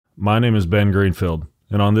My name is Ben Greenfield,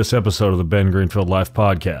 and on this episode of the Ben Greenfield Life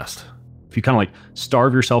Podcast, if you kind of like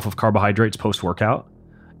starve yourself of carbohydrates post-workout,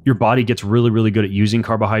 your body gets really, really good at using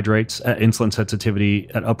carbohydrates, at insulin sensitivity,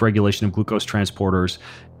 at upregulation of glucose transporters,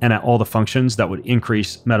 and at all the functions that would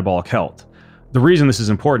increase metabolic health. The reason this is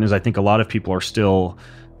important is I think a lot of people are still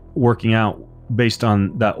working out based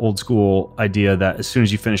on that old school idea that as soon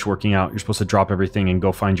as you finish working out, you're supposed to drop everything and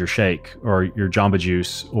go find your shake or your Jamba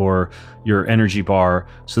Juice or your energy bar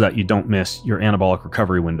so that you don't miss your anabolic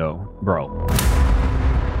recovery window, bro.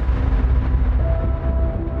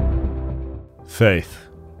 faith,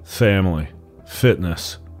 family,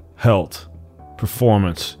 fitness, health,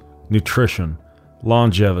 performance, nutrition,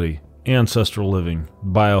 longevity, ancestral living,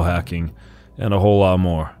 biohacking, and a whole lot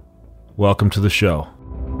more. Welcome to the show.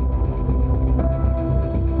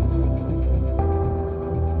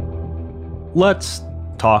 Let's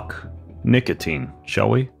talk nicotine, shall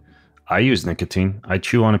we? I use nicotine. I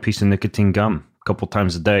chew on a piece of nicotine gum a couple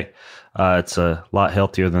times a day. It's a lot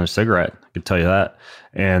healthier than a cigarette, I can tell you that.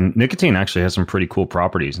 And nicotine actually has some pretty cool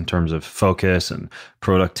properties in terms of focus and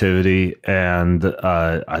productivity. And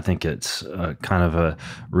I think it's kind of a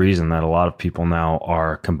reason that a lot of people now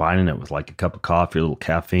are combining it with like a cup of coffee, a little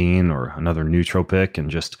caffeine, or another nootropic,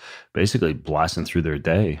 and just basically blasting through their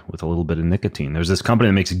day with a little bit of nicotine. There's this company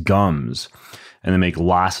that makes gums, and they make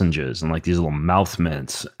lozenges and like these little mouth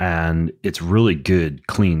mints, and it's really good,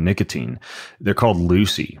 clean nicotine. They're called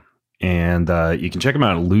Lucy. And you can check them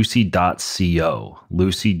out at lucy.co,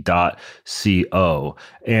 lucy.co.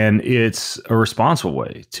 And it's a responsible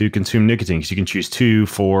way to consume nicotine because you can choose 2,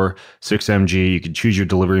 4, 6 mg. You can choose your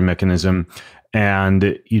delivery mechanism,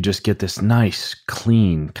 and you just get this nice,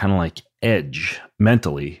 clean, kind of like edge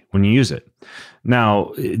mentally when you use it.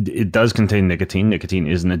 Now, it does contain nicotine. Nicotine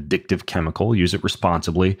is an addictive chemical. Use it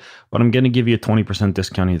responsibly, but I'm going to give you a 20%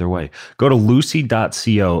 discount either way. Go to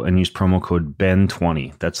lucy.co and use promo code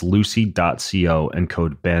BEN20. That's lucy.co and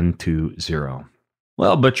code BEN20.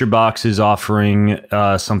 Well, ButcherBox is offering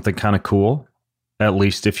something kind of cool, at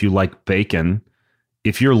least if you like bacon.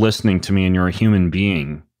 If you're listening to me and you're a human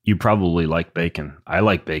being, you probably like bacon. I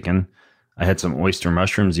like bacon. I had some oyster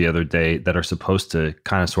mushrooms the other day that are supposed to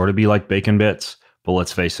kind of sort of be like bacon bits, but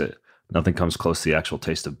let's face it, nothing comes close to the actual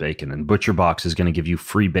taste of bacon. And ButcherBox is going to give you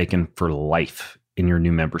free bacon for life in your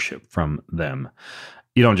new membership from them.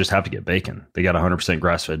 You don't just have to get bacon. They got 100%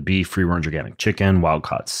 grass-fed beef, free-range organic chicken,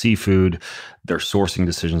 wild-caught seafood. Their sourcing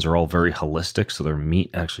decisions are all very holistic, so their meat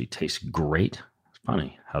actually tastes great. It's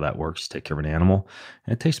funny how that works. Take care of an animal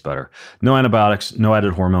and it tastes better. No antibiotics, no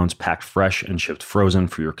added hormones, packed fresh and shipped frozen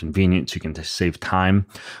for your convenience. You can save time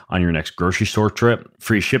on your next grocery store trip.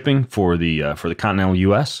 Free shipping for the continental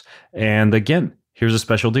US. And again, here's a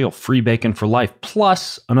special deal. Free bacon for life,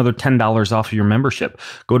 plus another $10 off of your membership.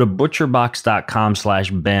 Go to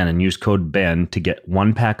butcherbox.com/Ben and use code BEN to get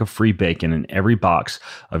 1 pack of free bacon in every box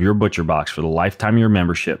of your ButcherBox for the lifetime of your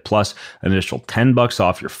membership, plus an additional $10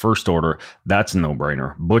 off your first order. That's a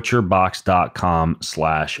no-brainer.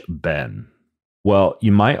 butcherbox.com/Ben. Well,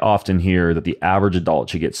 you might often hear that the average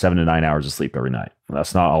adult should get 7 to 9 hours of sleep every night. Well,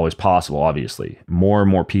 that's not always possible, obviously. More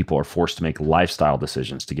and more people are forced to make lifestyle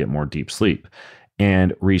decisions to get more deep sleep.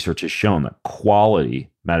 And research has shown that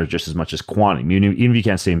quality matters just as much as quantity. Even if you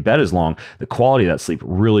can't stay in bed as long, the quality of that sleep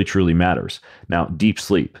really, truly matters. Now, deep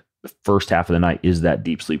sleep, the first half of the night is that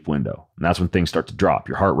deep sleep window. And that's when things start to drop.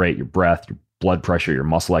 Your heart rate, your breath, your blood pressure, your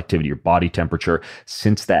muscle activity, your body temperature.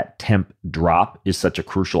 Since that temp drop is such a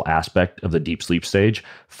crucial aspect of the deep sleep stage,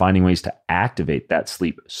 finding ways to activate that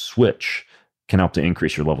sleep switch can help to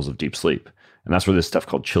increase your levels of deep sleep. And that's where this stuff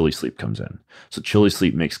called Chili Sleep comes in. So Chili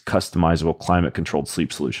Sleep makes customizable climate-controlled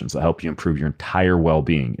sleep solutions that help you improve your entire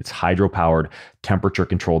well-being. It's hydro-powered,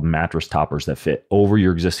 temperature-controlled mattress toppers that fit over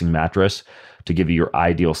your existing mattress to give you your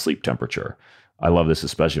ideal sleep temperature. I love this,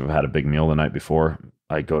 especially if I've had a big meal the night before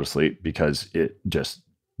I go to sleep, because it just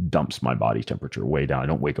dumps my body temperature way down. I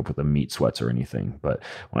don't wake up with the meat sweats or anything. But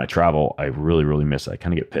when I travel, I really, really miss it. I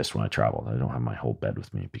kind of get pissed when I travel. I don't have my whole bed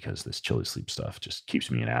with me because this Chili Sleep stuff just keeps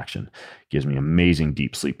me in action. Gives me amazing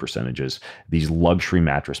deep sleep percentages. These luxury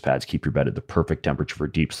mattress pads keep your bed at the perfect temperature for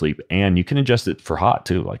deep sleep. And you can adjust it for hot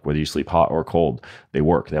too. Like whether you sleep hot or cold, they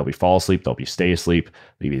work. They'll help you fall asleep. They'll help you stay asleep.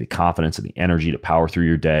 They give you the confidence and the energy to power through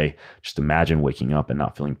your day. Just imagine waking up and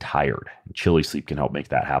not feeling tired. And Chili Sleep can help make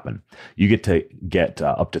that happen. You get to get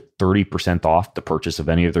up to 30% off the purchase of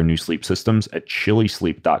any of their new sleep systems at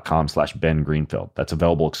chilisleep.com/Ben Greenfield. That's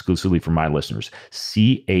available exclusively for my listeners.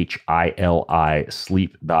 CHILI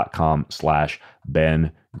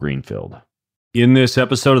sleep.com/Ben Greenfield. In this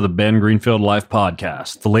episode of the Ben Greenfield Life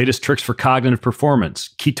Podcast, the latest tricks for cognitive performance,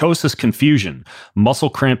 ketosis confusion, muscle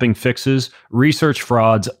cramping fixes, research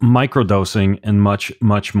frauds, microdosing, and much,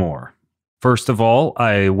 much more. First of all,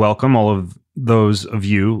 I welcome all of those of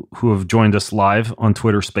you who have joined us live on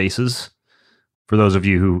Twitter Spaces. For those of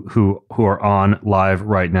you who are on live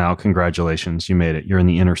right now, congratulations, you made it. You're in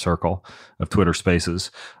the inner circle of Twitter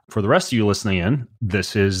Spaces. For the rest of you listening in,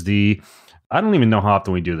 this is I don't even know how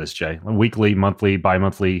often we do this, Jay. Weekly, monthly,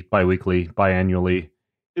 bi-monthly, bi-weekly, biannually.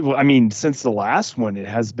 Well, I mean, since the last one, it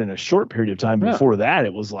has been a short period of time. Before that,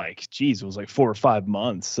 it was like 4 or 5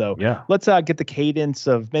 months. So let's get the cadence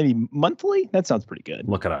of maybe monthly. That sounds pretty good.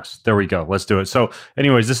 Look at us. There we go. Let's do it. So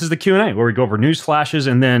anyways, this is the Q&A where we go over news flashes.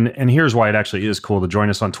 And here's why it actually is cool to join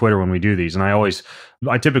us on Twitter when we do these. And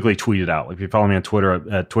I typically tweet it out. If you follow me on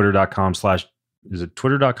Twitter at twitter.com/ is it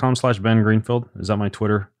twitter.com/Ben Greenfield? Is that my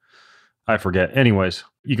Twitter? I forget. Anyways,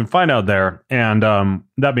 you can find out there. And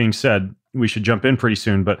that being said, we should jump in pretty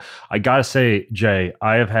soon. But I got to say, Jay,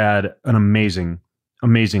 I have had an amazing,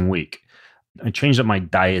 amazing week. I changed up my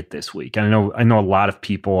diet this week. And I know a lot of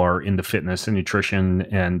people are into fitness and nutrition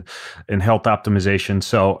and health optimization.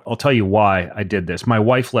 So I'll tell you why I did this. My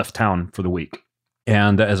wife left town for the week.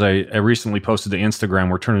 And as I recently posted to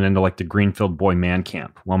Instagram, we're turning into like the Greenfield Boy Man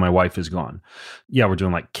Camp while my wife is gone. Yeah, we're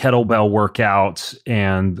doing like kettlebell workouts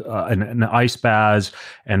and an ice baths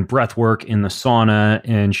and breath work in the sauna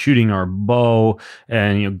and shooting our bow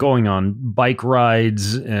and going on bike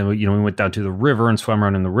rides. And we went down to the river and swam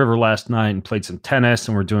around in the river last night and played some tennis.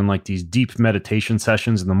 And we're doing like these deep meditation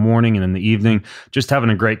sessions in the morning and in the evening, just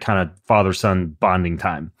having a great kind of father-son bonding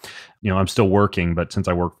time. I'm still working, but since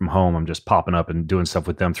I work from home, I'm just popping up and doing stuff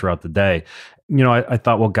with them throughout the day. I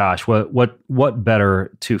thought, well, gosh, what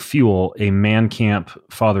better to fuel a man camp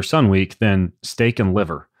father-son week than steak and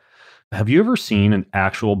liver? Have you ever seen an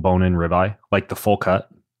actual bone-in ribeye, like the full cut?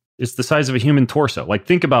 It's the size of a human torso. Like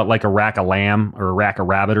think about like a rack of lamb or a rack of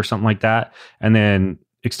rabbit or something like that, and then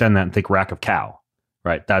extend that and think rack of cow.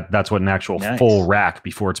 Right? That's what an actual full rack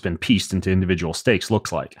before it's been pieced into individual steaks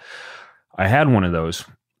looks like. I had one of those.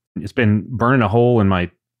 It's been burning a hole in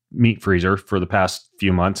my meat freezer for the past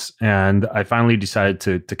few months, and I finally decided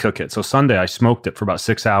to cook it. So Sunday, I smoked it for about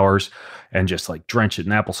 6 hours and just like drenched it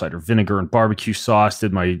in apple cider vinegar and barbecue sauce.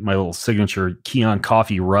 Did my little signature Keon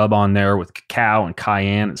coffee rub on there with cacao and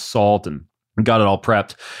cayenne and salt, and got it all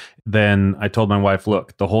prepped. Then I told my wife,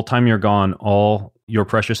 look, the whole time you're gone, all your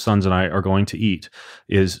precious sons and I are going to eat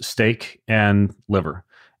is steak and liver.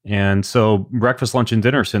 And so breakfast, lunch, and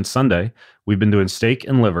dinner since Sunday, we've been doing steak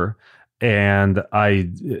and liver, and I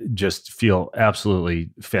just feel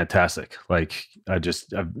absolutely fantastic. Like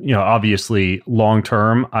obviously long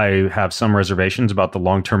term, I have some reservations about the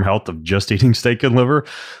long term health of just eating steak and liver,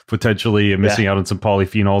 potentially missing out on some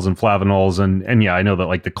polyphenols and flavonols, and I know that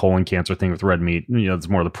like the colon cancer thing with red meat, it's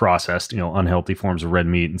more the processed, unhealthy forms of red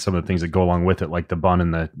meat and some of the things that go along with it, like the bun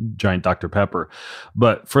and the giant Dr. Pepper.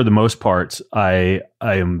 But for the most part, I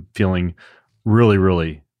am feeling really,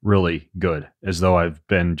 really, really good, as though I've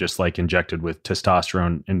been just like injected with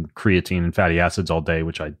testosterone and creatine and fatty acids all day,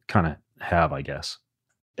 which I kind of have, I guess.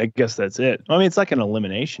 I guess that's it. I mean, it's like an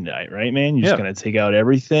elimination diet, right, man? You're just going to take out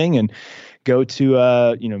everything and go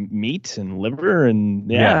to, meat and liver.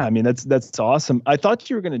 And I mean, that's awesome. I thought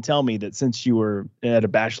you were going to tell me that since you were at a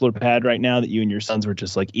bachelor pad right now, that you and your sons were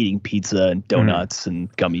just like eating pizza and donuts and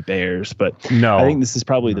gummy bears. But no, I think this is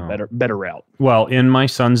probably the better route. Well, in my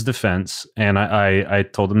son's defense, and I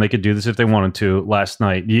told them they could do this if they wanted to last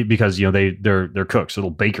night, because they're cooks, little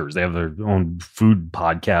bakers. They have their own food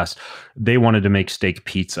podcast. They wanted to make steak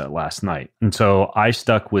pizza last night, and so I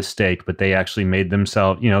stuck with steak. But they actually made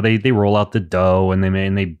themselves. They roll out the dough and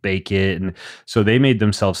they bake it, and so they made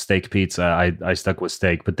themselves steak pizza. I stuck with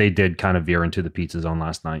steak, but they did kind of veer into the pizza zone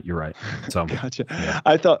last night. You're right. So gotcha. Yeah.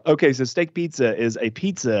 I thought, okay, so steak pizza is a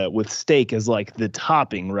pizza with steak as like the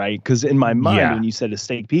topping, right? Because in my mind, when you said a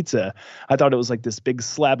steak pizza, I thought it was like this big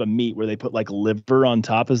slab of meat where they put like liver on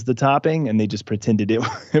top as the topping, and they just pretended it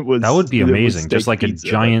was. That would be amazing, just like pizza,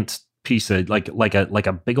 a giant piece of like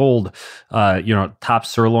a big old top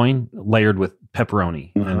sirloin layered with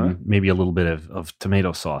pepperoni and maybe a little bit of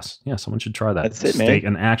tomato sauce. Yeah, someone should try that. That's it, man.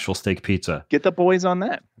 An actual steak pizza. Get the boys on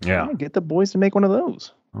that. Yeah. Get the boys to make one of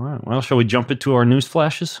those. All right. Well, shall we jump into our news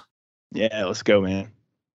flashes? Yeah, let's go, man.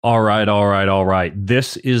 All right.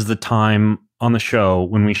 This is the time on the show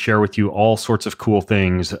when we share with you all sorts of cool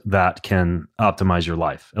things that can optimize your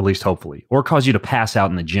life, at least hopefully, or cause you to pass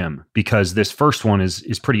out in the gym, because this first one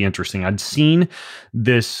is pretty interesting. I'd seen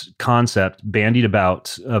this concept bandied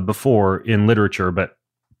about before in literature, but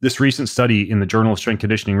this recent study in the Journal of Strength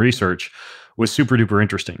Conditioning Research was super duper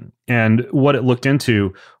interesting. And what it looked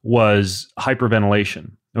into was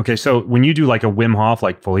hyperventilation. Okay, so when you do like a Wim Hof,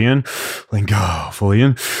 like fully in, letting go, fully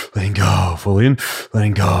in, letting go, fully in,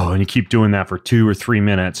 letting go, and you keep doing that for 2 or 3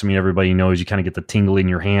 minutes. I mean, everybody knows you kind of get the tingle in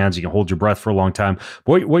your hands. You can hold your breath for a long time.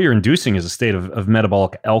 But what you're inducing is a state of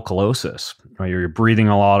metabolic alkalosis. Right? You're breathing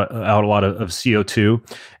out a lot of CO2,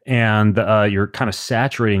 and you're kind of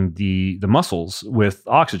saturating the muscles with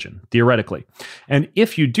oxygen, theoretically. And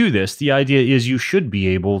if you do this, the idea is you should be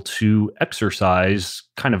able to exercise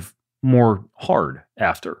kind of more hard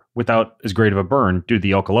after without as great of a burn due to the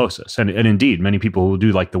alkalosis. And indeed, many people who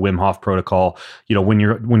do like the Wim Hof protocol, when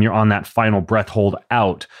you're on that final breath hold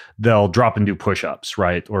out, they'll drop and do push-ups,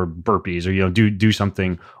 right? Or burpees, or do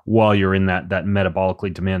something while you're in that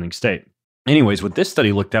metabolically demanding state. Anyways, what this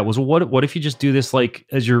study looked at was what if you just do this like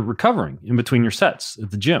as you're recovering in between your sets at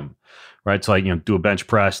the gym, right? So like, do a bench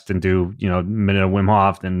press, then do, a minute of Wim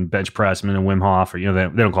Hof, then bench press, minute of Wim Hof, or,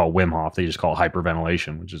 they don't call it Wim Hof. They just call it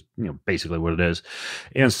hyperventilation, which is, basically what it is.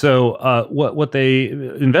 And so what they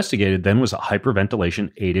investigated then was a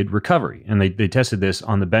hyperventilation aided recovery. And they tested this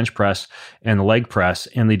on the bench press and the leg press,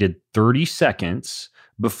 and they did 30 seconds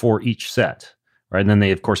before each set. Right. And then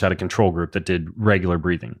they, of course, had a control group that did regular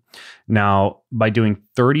breathing. Now, by doing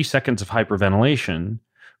 30 seconds of hyperventilation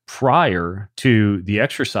prior to the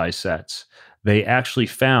exercise sets, they actually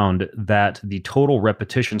found that the total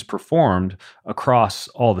repetitions performed across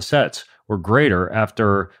all the sets were greater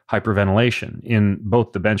after hyperventilation in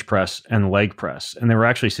both the bench press and the leg press. And they were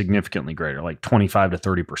actually significantly greater, like 25 to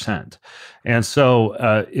 30%. And so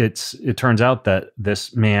it turns out that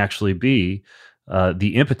this may actually be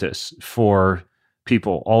the impetus for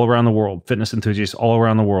people all around the world, fitness enthusiasts all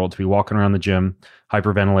around the world, to be walking around the gym,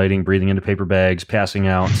 hyperventilating, breathing into paper bags, passing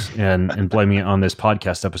out, and blaming it on this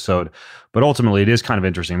podcast episode. But ultimately, it is kind of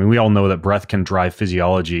interesting. I mean, we all know that breath can drive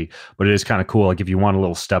physiology, but it is kind of cool. Like if you want a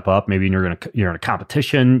little step up, maybe you're in a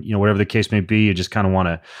competition, whatever the case may be, you just kind of want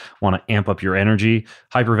to amp up your energy.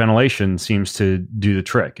 Hyperventilation seems to do the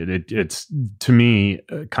trick. It's to me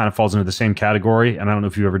kind of falls into the same category. And I don't know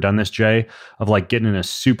if you've ever done this, Jay, of like getting in a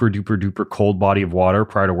super duper duper cold body of water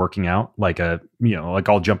prior to working out, like I'll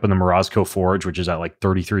jump in the Morozco Forge, which is at like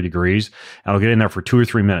 33 degrees, and I'll get in there for 2 or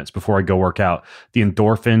 3 minutes before I go work out. The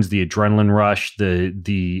endorphins, the adrenaline rush,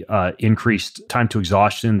 the increased time to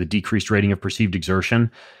exhaustion, the decreased rating of perceived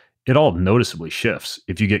exertion, it all noticeably shifts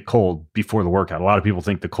if you get cold before the workout. A lot of people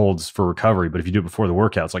think the cold's for recovery, but if you do it before the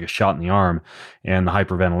workout, it's like a shot in the arm, and the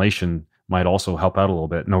hyperventilation might also help out a little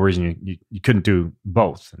bit. No reason you couldn't do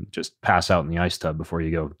both and just pass out in the ice tub before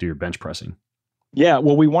you go do your bench pressing. Yeah,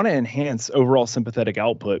 well, we want to enhance overall sympathetic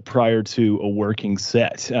output prior to a working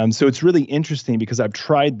set. So it's really interesting because I've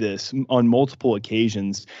tried this on multiple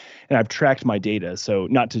occasions and I've tracked my data. So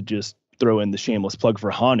not to just throw in the shameless plug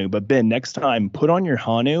for Hanu, but Ben, next time, put on your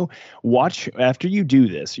Hanu, watch after you do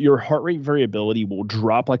this, your heart rate variability will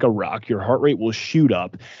drop like a rock. Your heart rate will shoot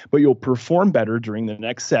up, but you'll perform better during the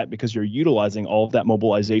next set because you're utilizing all of that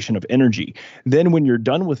mobilization of energy. Then when you're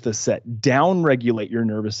done with the set, down-regulate your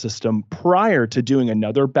nervous system prior to doing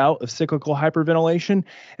another bout of cyclical hyperventilation.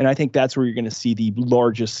 And I think that's where you're going to see the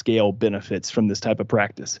largest scale benefits from this type of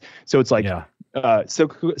practice. So it's like,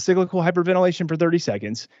 cyclical hyperventilation for 30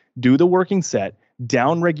 seconds, do the working set,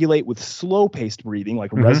 down regulate with slow paced breathing,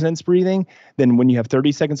 like resonance breathing. Then when you have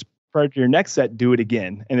 30 seconds prior to your next set, do it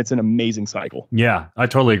again. And it's an amazing cycle. Yeah, I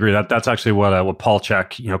totally agree. That's actually what Paul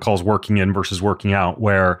Chek, calls working in versus working out,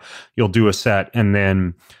 where you'll do a set and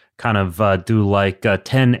then kind of do like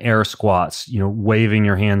 10 air squats, waving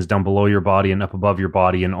your hands down below your body and up above your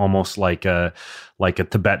body, and almost like a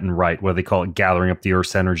Tibetan rite, where they call it gathering up the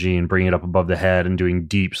earth's energy and bringing it up above the head and doing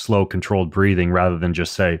deep, slow, controlled breathing, rather than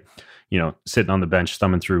just say, sitting on the bench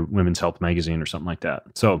thumbing through Women's Health magazine or something like that.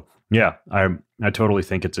 So yeah, I totally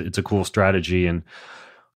think it's a cool strategy. And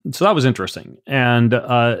so that was interesting. And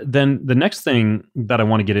then the next thing that I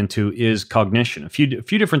want to get into is cognition. A few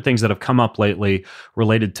different things that have come up lately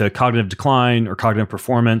related to cognitive decline or cognitive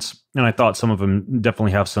performance. And I thought some of them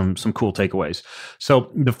definitely have some cool takeaways. So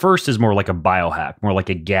the first is more like a biohack, more like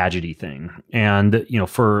a gadgety thing. And,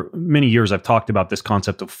 for many years, I've talked about this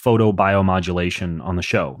concept of photobiomodulation on the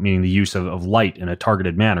show, meaning the use of light in a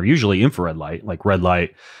targeted manner, usually infrared light, like red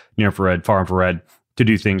light, near infrared, far infrared, to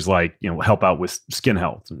do things like, help out with skin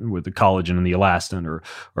health, with the collagen and the elastin,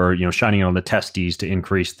 or shining on the testes to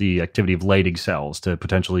increase the activity of Leydig cells to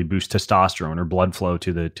potentially boost testosterone or blood flow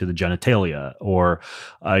to the genitalia, or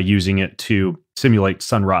using it to simulate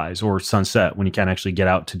sunrise or sunset when you can't actually get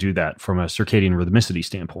out to do that from a circadian rhythmicity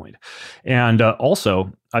standpoint. And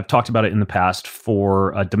also, I've talked about it in the past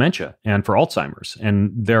for dementia and for Alzheimer's.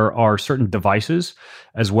 And there are certain devices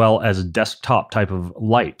as well as desktop type of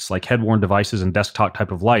lights, like head-worn devices and desktop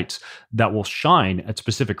type of lights that will shine at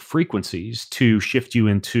specific frequencies to shift you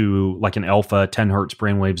into like an alpha 10 hertz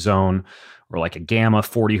brainwave zone or like a gamma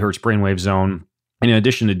 40 hertz brainwave zone. And in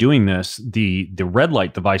addition to doing this, the red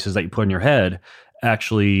light devices that you put in your head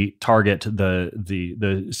actually target the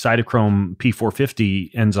cytochrome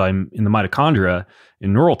P450 enzyme in the mitochondria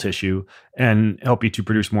in neural tissue and help you to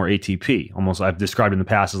produce more ATP. Almost, I've described in the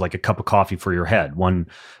past as like a cup of coffee for your head. One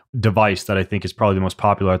device that I think is probably the most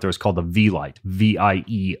popular out there is called the V-Light,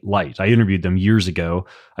 VIE light. I interviewed them years ago.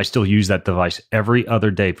 I still use that device every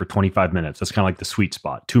other day for 25 minutes. That's kind of like the sweet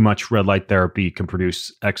spot. Too much red light therapy can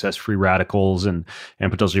produce excess free radicals and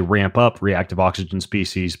potentially ramp up reactive oxygen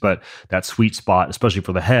species. But that sweet spot, especially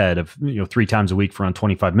for the head of 3 times a week for around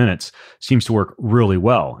 25 minutes, seems to work really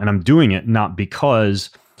well. And I'm doing it not because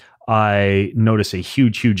I notice a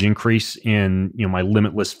huge increase in my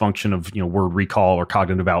limitless function of word recall or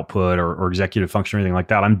cognitive output or executive function or anything like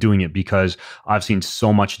that. I'm doing it because I've seen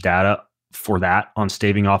so much data for that on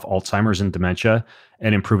staving off Alzheimer's and dementia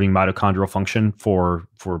and improving mitochondrial function for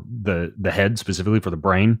the head, specifically for the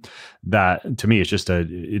brain, that to me it's just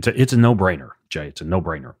it's a no-brainer, Jay. It's a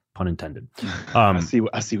no-brainer. Pun intended. I see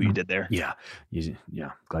what you did there. Yeah.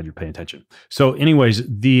 Glad you're paying attention. So anyways,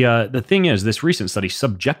 the thing is, this recent study,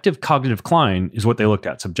 subjective cognitive decline is what they looked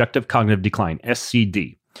at. Subjective cognitive decline,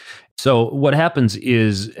 SCD. So what happens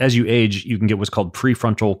is, as you age, you can get what's called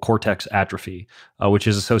prefrontal cortex atrophy, which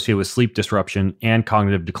is associated with sleep disruption and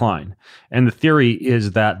cognitive decline. And the theory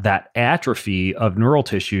is that atrophy of neural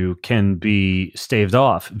tissue can be staved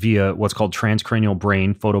off via what's called transcranial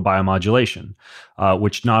brain photobiomodulation,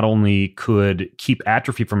 which not only could keep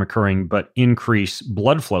atrophy from occurring, but increase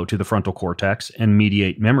blood flow to the frontal cortex and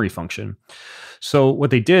mediate memory function. So what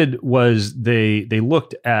they did was they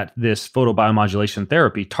looked at this photobiomodulation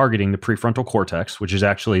therapy targeting the prefrontal cortex, which is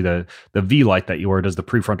actually the V-light that you wear does the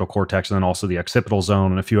prefrontal cortex, and then also the occipital zone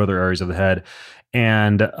and a few other areas of the head.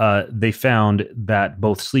 And they found that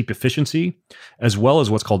both sleep efficiency, as well as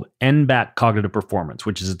what's called NBAC cognitive performance,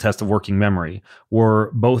 which is a test of working memory,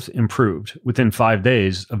 were both improved within 5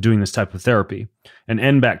 days of doing this type of therapy. And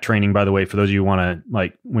NBAC training, by the way, for those of you who want to,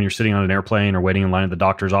 like when you're sitting on an airplane or waiting in line at the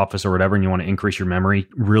doctor's office or whatever, and you want to increase your memory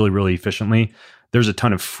really, really efficiently, there's a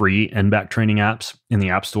ton of free NBAC training apps in the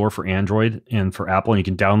App Store for Android and for Apple, and you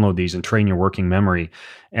can download these and train your working memory.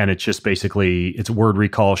 And it's just basically, it's word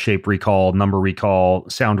recall, shape recall, number recall,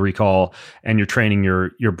 sound recall, and you're training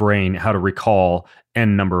your brain how to recall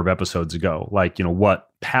N number of episodes ago. Like, what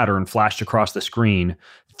pattern flashed across the screen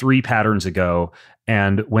 3 patterns ago,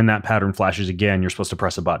 and when that pattern flashes again, you're supposed to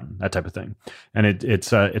press a button, that type of thing. And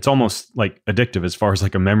it's almost like addictive as far as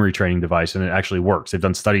like a memory training device, and it actually works. They've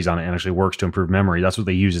done studies on it and actually works to improve memory. That's what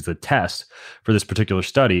they use as the test for this particular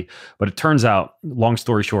study. But it turns out, long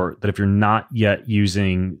story short, that if you're not yet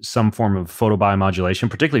using some form of photobiomodulation,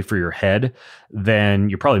 particularly for your head, then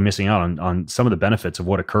you're probably missing out on some of the benefits of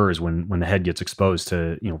what occurs when the head gets exposed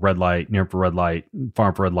to red light, near infrared light, far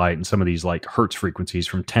infrared light, and some of these like hertz frequencies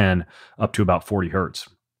from 10 up to about 40 hertz.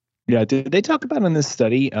 Yeah. Did they talk about in this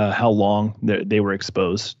study how long they were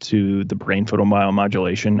exposed to the brain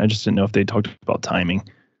photobiomodulation? I just didn't know if they talked about timing.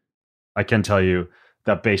 I can tell you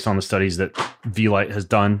that based on the studies that V-Light has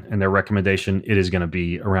done and their recommendation, it is going to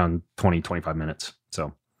be around 20, 25 minutes.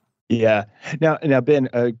 So. Yeah. Now, Ben,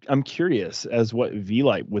 I'm curious as what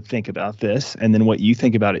V-Light would think about this, and then what you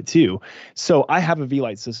think about it too. So I have a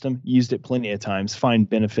V-Light system, used it plenty of times, find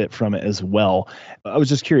benefit from it as well. I was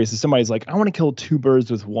just curious if somebody's like, I want to kill 2 birds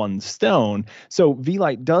with 1 stone. So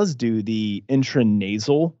V-Light does do the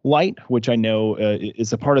intranasal light, which I know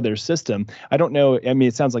is a part of their system. I don't know. I mean,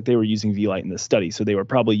 it sounds like they were using V-Light in this study, so they were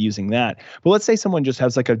probably using that. But let's say someone just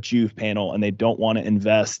has like a Juve panel and they don't want to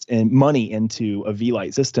invest in money into a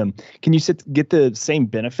V-Light system. Can you get the same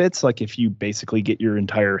benefits, like if you basically get your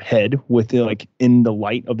entire head with in the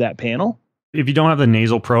light of that panel? If you don't have the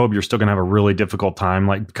nasal probe, you're still going to have a really difficult time,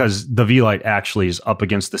 because the V-Light actually is up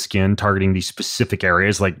against the skin, targeting these specific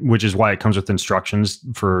areas, which is why it comes with instructions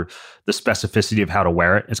for the specificity of how to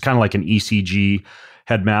wear it. It's kind of like an ECG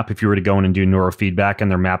head map if you were to go in and do neurofeedback, and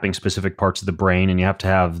they're mapping specific parts of the brain, and you have to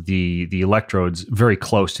have the electrodes very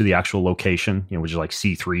close to the actual location, which is like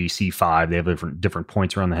C3, C5. They have different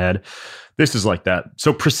points around the head. This is like that.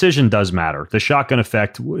 So precision does matter. The shotgun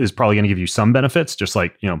effect is probably going to give you some benefits, just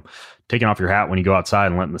like, taking off your hat when you go outside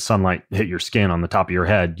and letting the sunlight hit your skin on the top of your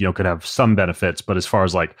head, could have some benefits. But as far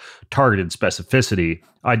as like targeted specificity,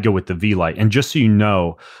 I'd go with the V-Light. And just so you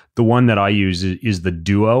know, the one that I use is the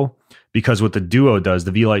Duo, because what the Duo does,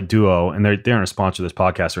 the V-Light Duo, and they aren't a sponsor of this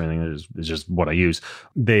podcast or anything, it's just what I use.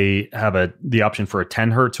 They have the option for a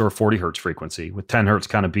 10 hertz or a 40 hertz frequency, with 10 hertz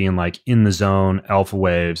kind of being like in the zone, alpha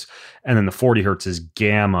waves. And then the 40 hertz is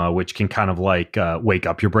gamma, which can kind of like wake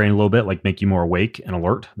up your brain a little bit, like make you more awake and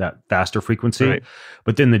alert, that faster frequency. Right.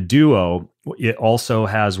 But then the Duo, it also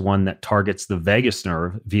has one that targets the vagus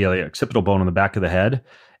nerve via the occipital bone on the back of the head.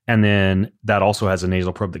 And then that also has a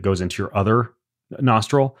nasal probe that goes into your other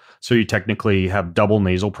nostril. So you technically have double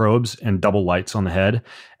nasal probes and double lights on the head.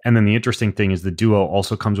 And then the interesting thing is the Duo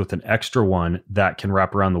also comes with an extra one that can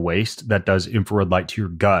wrap around the waist that does infrared light to your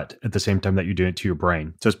gut at the same time that you're doing it to your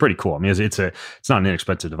brain. So it's pretty cool. I mean, it's not an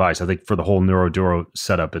inexpensive device. I think for the whole NeuroDuro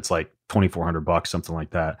setup, it's like $2,400, something like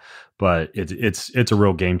that. But it's a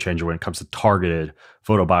real game changer when it comes to targeted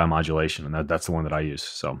photobiomodulation, and that's the one that I use.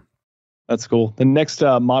 So. That's cool. The next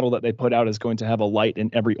model that they put out is going to have a light in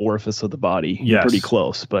every orifice of the body. Yes. Pretty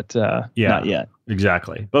close, but not yet.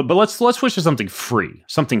 Exactly. But let's switch to something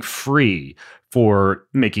free for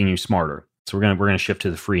making you smarter. So we're gonna shift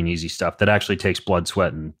to the free and easy stuff that actually takes blood,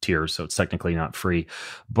 sweat, and tears. So it's technically not free.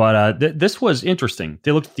 But this was interesting.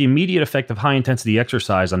 They looked at the immediate effect of high intensity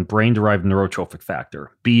exercise on brain-derived neurotrophic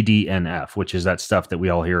factor, BDNF, which is that stuff that we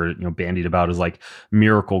all hear bandied about as like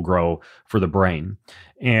miracle grow for the brain.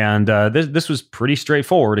 And this was pretty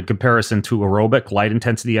straightforward in comparison to aerobic, light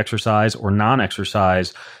intensity exercise or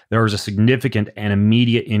non-exercise. There was a significant and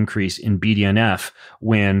immediate increase in BDNF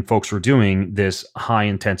when folks were doing this high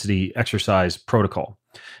intensity exercise protocol.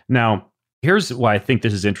 Now, here's why I think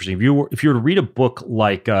this is interesting. If you were to read a book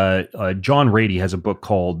like John Rady has a book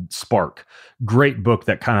called Spark, great book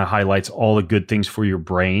that kind of highlights all the good things for your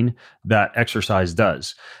brain that exercise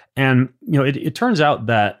does. And it turns out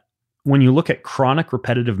that when you look at chronic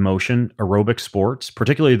repetitive motion aerobic sports,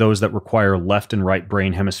 particularly those that require left and right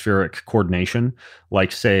brain hemispheric coordination,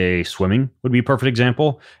 like say swimming would be a perfect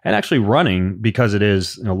example, and actually running, because it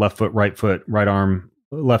is left foot, right arm,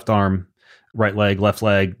 right leg, left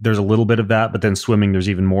leg. There's a little bit of that, but then swimming, there's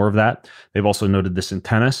even more of that. They've also noted this in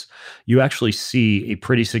tennis. You actually see a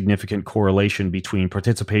pretty significant correlation between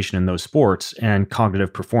participation in those sports and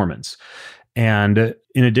cognitive performance. And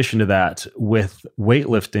in addition to that, with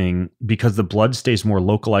weightlifting, because the blood stays more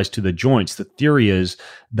localized to the joints, the theory is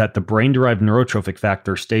that the brain-derived neurotrophic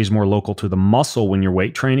factor stays more local to the muscle when you're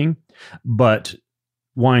weight training, but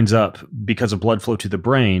winds up, because of blood flow to the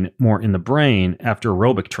brain, more in the brain after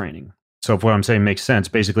aerobic training. So if what I'm saying makes sense,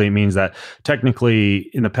 basically it means that technically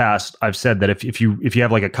in the past, I've said that if you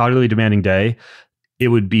have like a cognitively demanding day, it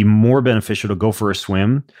would be more beneficial to go for a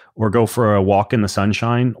swim or go for a walk in the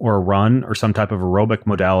sunshine or a run or some type of aerobic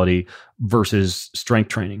modality versus strength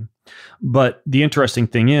training. But the interesting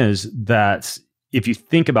thing is that if you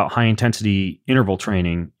think about high intensity interval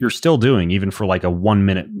training, you're still doing, even for like a 1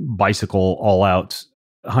 minute bicycle all out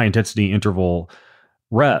high intensity interval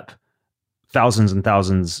rep, thousands and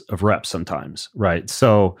thousands of reps sometimes, right?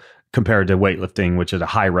 So compared to weightlifting, which at a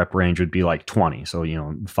high rep range would be like 20. So,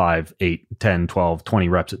 5, 8, 10, 12, 20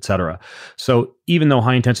 reps, et cetera. So even though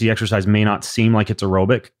high intensity exercise may not seem like it's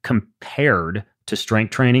aerobic, compared to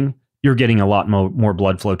strength training, you're getting a lot more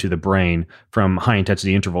blood flow to the brain from high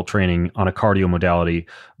intensity interval training on a cardio modality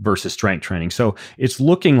versus strength training. So it's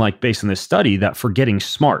looking like, based on this study, that for getting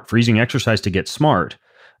smart, for using exercise to get smart,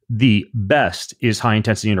 the best is high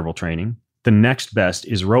intensity interval training. The next best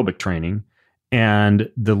is aerobic training. And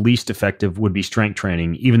the least effective would be strength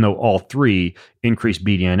training, even though all three increase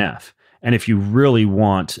BDNF. And if you really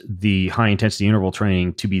want the high intensity interval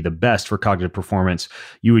training to be the best for cognitive performance,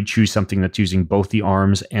 you would choose something that's using both the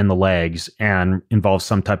arms and the legs and involves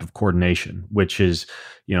some type of coordination, which is,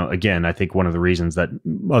 again, I think one of the reasons that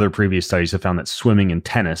other previous studies have found that swimming and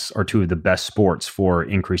tennis are two of the best sports for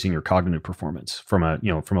increasing your cognitive performance from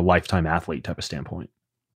a lifetime athlete type of standpoint.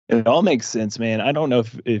 It all makes sense, man. I don't know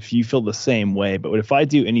if you feel the same way, but if I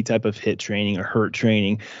do any type of HIIT training or HERT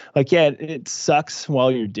training, it sucks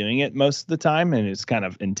while you're doing it most of the time, and it's kind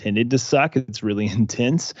of intended to suck. It's really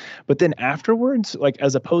intense. But then afterwards,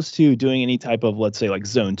 as opposed to doing any type of, let's say, like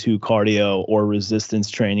zone 2 cardio or resistance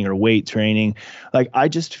training or weight training, I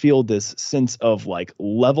just feel this sense of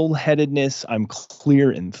level-headedness. I'm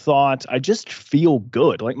clear in thought. I just feel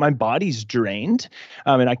good. My body's drained,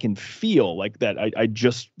 and I can feel that I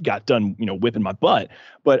just got done, whipping my butt,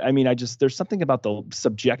 But I mean, there's something about the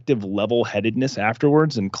subjective level-headedness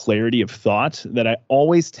afterwards and clarity of thought that I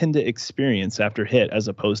always tend to experience after HIIT as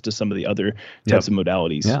opposed to some of the other types of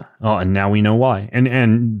modalities. Yeah. Oh, and now we know why.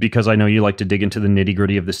 And because I know you like to dig into the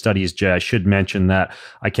nitty-gritty of the studies, Jay, I should mention that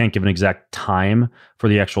I can't give an exact time for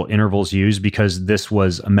the actual intervals used because this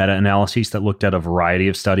was a meta-analysis that looked at a variety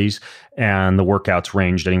of studies, and the workouts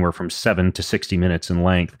ranged anywhere from 7 to 60 minutes in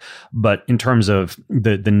length. But in terms of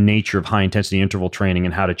the nature of high intensity interval training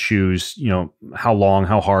and how to choose, how long,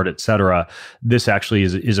 how hard, et cetera, this actually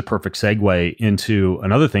is a perfect segue into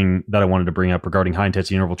another thing that I wanted to bring up regarding high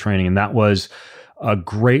intensity interval training. And that was a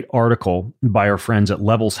great article by our friends at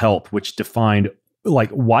Levels Health, which defined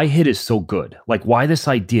like why HIIT is so good, like why this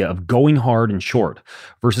idea of going hard and short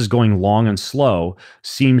versus going long and slow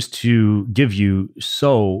seems to give you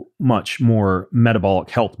so much more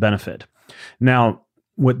metabolic health benefit. Now,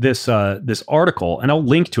 with this article, and I'll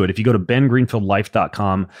link to it if you go to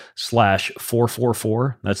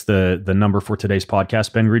bengreenfieldlife.com/444. That's the number for today's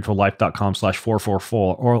podcast, bengreenfieldlife.com/444.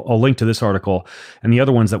 Or I'll link to this article and the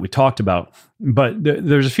other ones that we talked about. But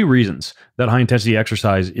there's a few reasons that high intensity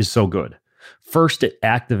exercise is so good. First, it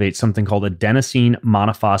activates something called adenosine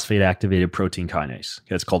monophosphate activated protein kinase.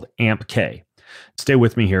 Okay, it's called AMPK. Stay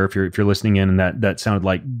with me here if you're listening in and that sounded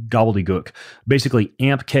like gobbledygook. Basically,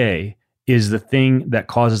 AMPK is the thing that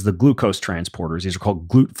causes the glucose transporters. These are called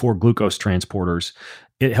GLUT4 glucose transporters.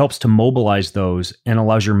 It helps to mobilize those and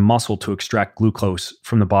allows your muscle to extract glucose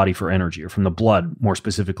from the body for energy, or from the blood, more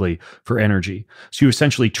specifically, for energy. So you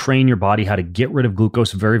essentially train your body how to get rid of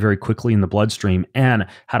glucose very, very quickly in the bloodstream and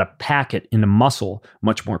how to pack it into muscle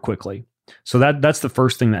much more quickly. So that's the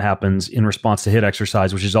first thing that happens in response to HIIT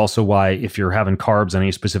exercise, which is also why if you're having carbs on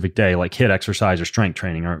any specific day, like HIIT exercise or strength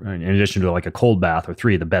training, or in addition to like a cold bath, are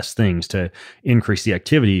three of the best things to increase the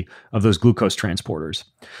activity of those glucose transporters.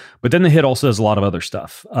 But then the HIIT also does a lot of other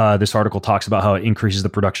stuff. This article talks about how it increases the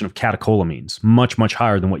production of catecholamines, much, much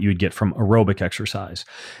higher than what you would get from aerobic exercise.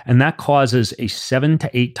 And that causes a 7 to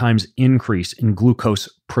 8 times increase in glucose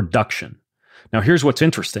production. Now, here's what's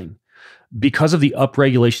interesting. Because of the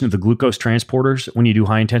upregulation of the glucose transporters when you do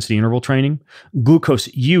high intensity interval training, glucose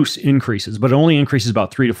use increases, but it only increases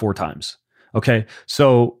about 3 to 4 times. Okay.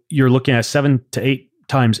 So you're looking at 7 to 8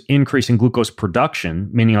 times increase in glucose production,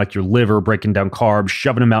 meaning like your liver breaking down carbs,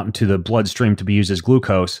 shoving them out into the bloodstream to be used as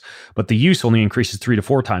glucose, but the use only increases 3 to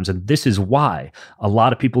 4 times. And this is why a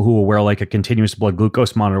lot of people who will wear like a continuous blood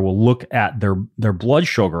glucose monitor will look at their blood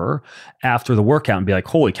sugar after the workout and be like,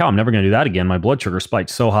 holy cow, I'm never going to do that again. My blood sugar spiked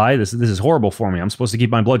so high. This is horrible for me. I'm supposed to keep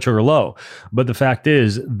my blood sugar low. But the fact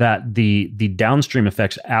is that the downstream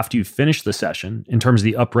effects after you finish the session, in terms of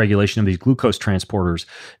the upregulation of these glucose transporters,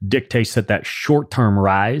 dictates that short-term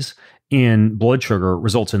rise in blood sugar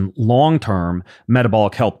results in long-term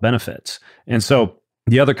metabolic health benefits. And so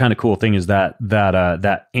the other kind of cool thing is that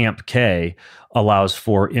AMPK allows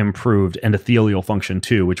for improved endothelial function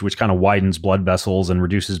too, which kind of widens blood vessels and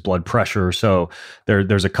reduces blood pressure. So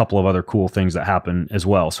there's a couple of other cool things that happen as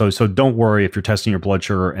well. So don't worry if you're testing your blood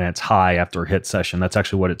sugar and it's high after a HIIT session. That's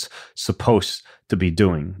actually what it's supposed to be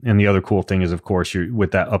doing. And the other cool thing is, of course, with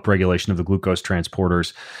that upregulation of the glucose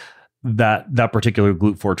transporters, that particular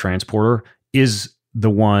GLUT4 transporter is the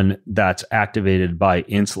one that's activated by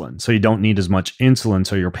insulin. So you don't need as much insulin.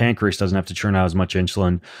 So your pancreas doesn't have to churn out as much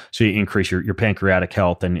insulin. So you increase your pancreatic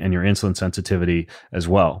health and your insulin sensitivity as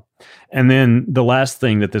well. And then the last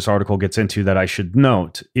thing that this article gets into that I should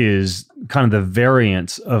note is kind of the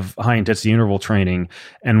variants of high intensity interval training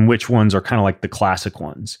and which ones are kind of like the classic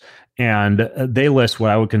ones. And they list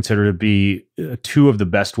what I would consider to be 2 of the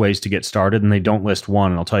best ways to get started. And they don't list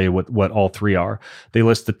one. And I'll tell you what all 3 are. They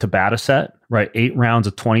list the Tabata set, right? 8 rounds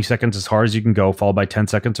of 20 seconds as hard as you can go, followed by 10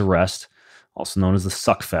 seconds of rest. Also known as the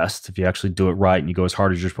suck fest, if you actually do it right and you go as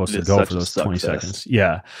hard as you're supposed to go for those 20 seconds.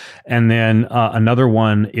 Yeah. And then another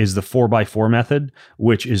one is the 4x4 method,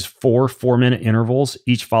 which is 4 4-minute intervals,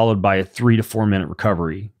 each followed by a 3 to 4 minute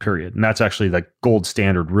recovery period. And that's actually the gold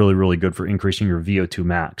standard, really, really good for increasing your VO2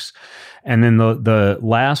 max. And then the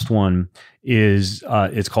last one is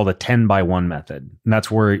it's called a 10x1 method. And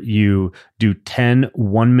that's where you do 10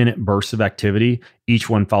 1-minute bursts of activity, each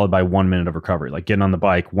one followed by 1 minute of recovery, like getting on the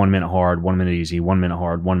bike, 1 minute hard, 1 minute easy, 1 minute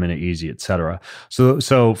hard, 1 minute easy, etc.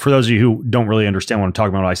 So for those of you who don't really understand what I'm talking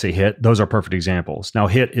about when I say HIIT, those are perfect examples. Now,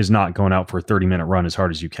 HIIT is not going out for a 30-minute run as hard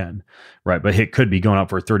as you can, right? But HIIT could be going out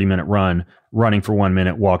for a 30-minute run, running for 1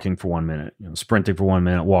 minute, walking for 1 minute, sprinting for 1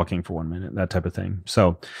 minit, walking for 1 minute, that type of thing.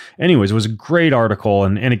 So anyways, it was a great article,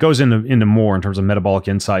 and it goes into more in terms of metabolic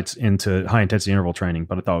insights into high intensity interval training,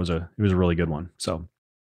 but I thought it was a really good one. So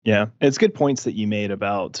Yeah, it's good points that you made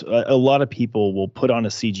about a lot of people will put on a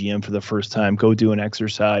CGM for the first time, go do an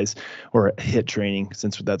exercise or a HIIT training,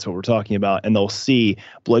 since that's what we're talking about, and they'll see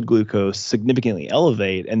blood glucose significantly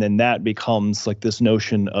elevate. And then that becomes like this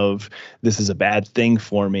notion of this is a bad thing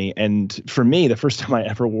for me. And for me, the first time I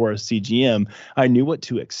ever wore a CGM, I knew what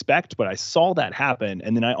to expect, but I saw that happen.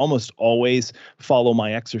 And then I almost always follow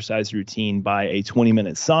my exercise routine by a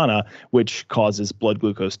 20-minute sauna, which causes blood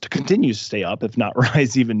glucose to continue to stay up, if not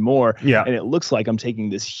rise even more. Yeah. And it looks like I'm taking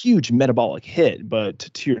this huge metabolic hit. But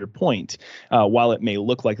to your point, while it may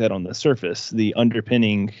look like that on the surface, the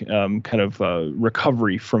underpinning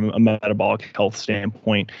recovery from a metabolic health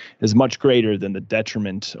standpoint is much greater than the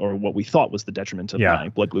detriment, or what we thought was the detriment of my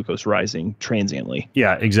blood glucose rising transiently.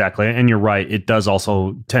 Yeah, exactly. And you're right. It does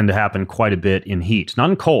also tend to happen quite a bit in heat, not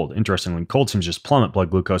in cold. Interestingly, cold seems to just plummet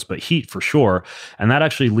blood glucose, but heat for sure. And that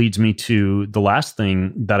actually leads me to the last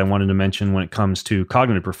thing that I wanted to mention when it comes to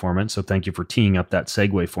cognitive performance. So thank you for teeing up that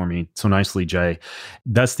segue for me so nicely, Jay.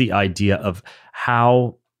 That's the idea of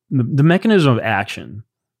how the mechanism of action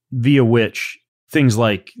via which things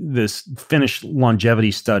like this Finnish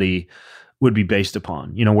longevity study would be based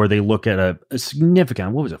upon, where they look at a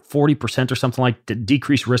significant, 40% or something like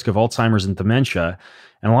decreased risk of Alzheimer's and dementia,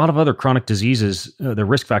 and a lot of other chronic diseases, the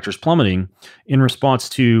risk factors plummeting in response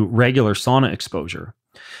to regular sauna exposure.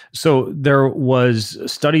 So there was a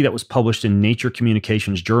study that was published in Nature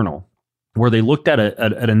Communications Journal where they looked at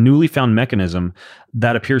a newly found mechanism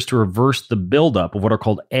that appears to reverse the buildup of what are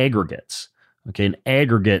called aggregates. Okay, and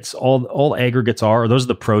aggregates, all aggregates are those are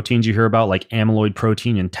the proteins you hear about, like amyloid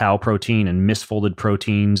protein and tau protein and misfolded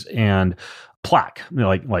proteins and plaque,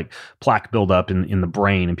 like plaque buildup in the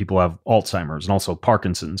brain, and people have Alzheimer's and also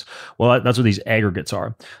Parkinson's. Well, that's what these aggregates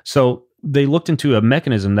are. So they looked into a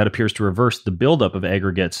mechanism that appears to reverse the buildup of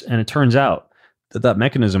aggregates, and it turns out that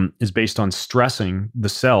mechanism is based on stressing the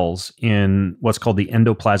cells in what's called the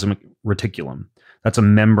endoplasmic reticulum. That's a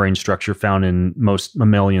membrane structure found in most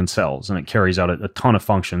mammalian cells, and it carries out a ton of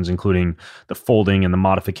functions, including the folding and the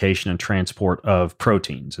modification and transport of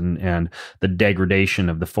proteins. And the degradation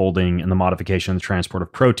of the folding and the modification and the transport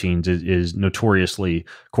of proteins is notoriously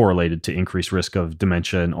correlated to increased risk of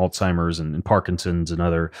dementia and Alzheimer's and Parkinson's and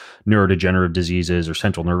other neurodegenerative diseases or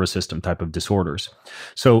central nervous system type of disorders.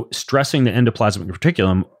 So stressing the endoplasmic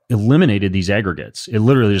reticulum eliminated these aggregates. It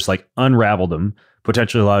literally just unraveled them,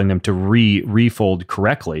 potentially allowing them to refold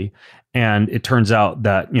correctly. And it turns out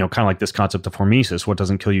that, kind of like this concept of hormesis, what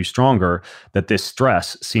doesn't kill you stronger, that this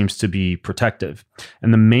stress seems to be protective.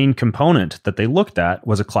 And the main component that they looked at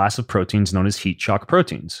was a class of proteins known as heat shock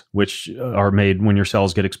proteins, which are made when your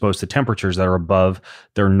cells get exposed to temperatures that are above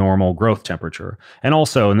their normal growth temperature. And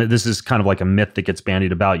also, and this is kind of like a myth that gets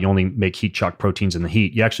bandied about, you only make heat shock proteins in the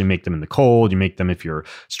heat. You actually make them in the cold. You make them if you're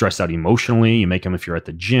stressed out emotionally. You make them if you're at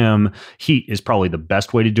the gym. Heat is probably the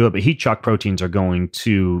best way to do it, but heat shock proteins are going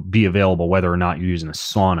to be available whether or not you're using a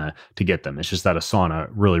sauna to get them. It's just that a sauna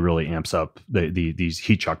really, really amps up these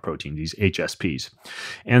heat shock proteins, these HSPs.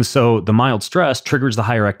 And so the mild stress triggers the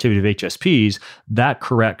higher activity of HSPs that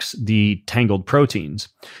corrects the tangled proteins.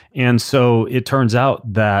 And so it turns out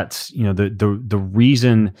that, the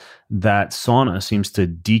reason that sauna seems to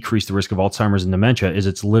decrease the risk of Alzheimer's and dementia is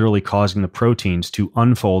it's literally causing the proteins to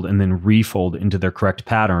unfold and then refold into their correct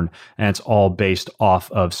pattern. And it's all based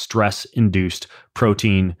off of stress-induced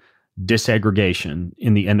protein disaggregation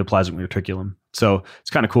in the endoplasmic reticulum. So it's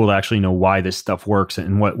kind of cool to actually know why this stuff works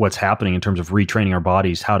and what's happening in terms of retraining our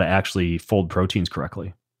bodies, how to actually fold proteins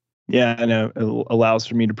correctly. Yeah, I know. It allows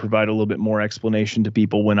for me to provide a little bit more explanation to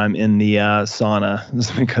people when I'm in the sauna,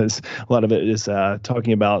 because a lot of it is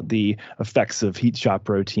talking about the effects of heat shock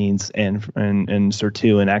proteins and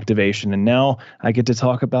sirtuin activation. And now I get to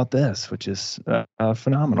talk about this, which is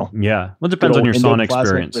phenomenal. Yeah, well, it depends on your sauna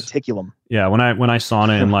experience. Reticulum. Yeah, when I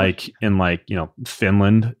sauna in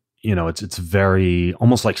Finland, it's very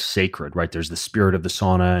almost like sacred, right? There's the spirit of the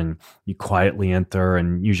sauna, and you quietly enter,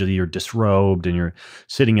 and usually you're disrobed and you're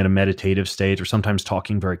sitting in a meditative state or sometimes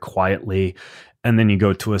talking very quietly. And then you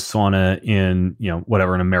go to a sauna in,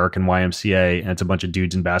 an American YMCA, and it's a bunch of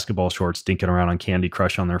dudes in basketball shorts dinking around on Candy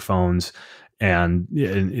Crush on their phones. And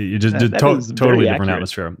it just totally different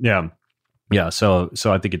atmosphere. Yeah. Yeah, so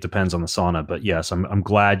I think it depends on the sauna, but yes, I'm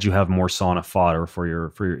glad you have more sauna fodder for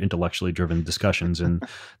your intellectually driven discussions in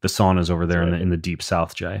the saunas over there in the deep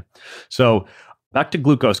South, Jay. So back to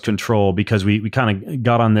glucose control, because we kind of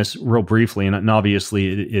got on this real briefly, and obviously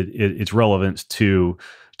it's relevant to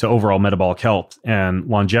overall metabolic health and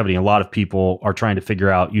longevity. A lot of people are trying to figure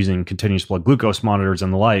out, using continuous blood glucose monitors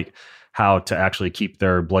and the like, how to actually keep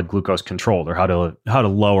their blood glucose controlled, or how to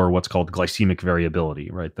lower what's called glycemic variability,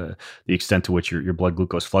 right? The extent to which your blood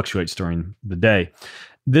glucose fluctuates during the day.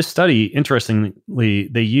 This study, interestingly,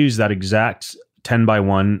 they use that exact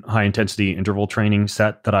 10x1 high intensity interval training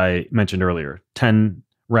set that I mentioned earlier. 10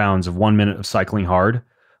 rounds of 1 minute of cycling hard,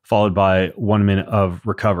 followed by 1 minute of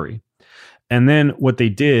recovery. And then what they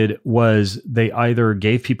did was they either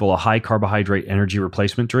gave people a high carbohydrate energy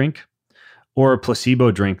replacement drink or a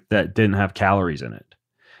placebo drink that didn't have calories in it.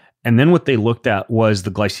 And then what they looked at was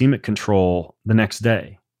the glycemic control the next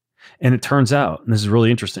day. And it turns out, and this is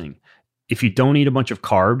really interesting, if you don't eat a bunch of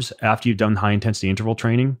carbs after you've done high intensity interval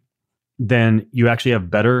training, then you actually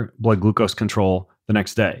have better blood glucose control the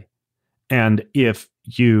next day. And if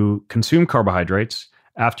you consume carbohydrates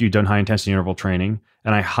after you've done high intensity interval training,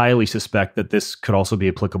 and I highly suspect that this could also be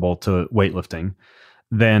applicable to weightlifting,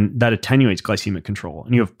 then that attenuates glycemic control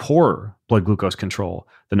and you have poorer blood glucose control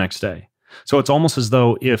the next day. So it's almost as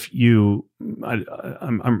though if you,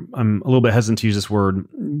 I'm a little bit hesitant to use this word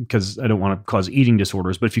because I don't want to cause eating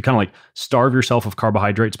disorders, but if you kind of like starve yourself of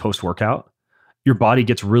carbohydrates post-workout, your body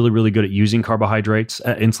gets really, really good at using carbohydrates,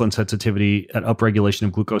 at insulin sensitivity, at upregulation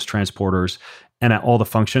of glucose transporters, and at all the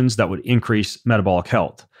functions that would increase metabolic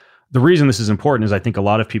health. The reason this is important is I think a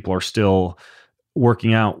lot of people are still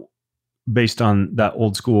working out based on that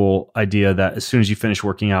old school idea that as soon as you finish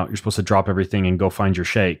working out, you're supposed to drop everything and go find your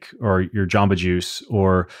shake or your Jamba Juice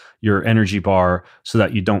or your energy bar so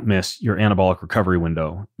that you don't miss your anabolic recovery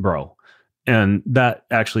window, bro. And that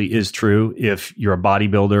actually is true if you're a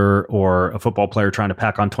bodybuilder or a football player trying to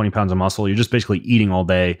pack on 20 pounds of muscle. You're just basically eating all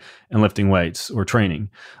day and lifting weights or training.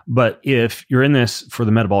 But if you're in this for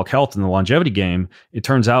the metabolic health and the longevity game, it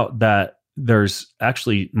turns out that there's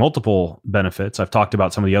actually multiple benefits. I've talked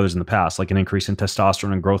about some of the others in the past, like an increase in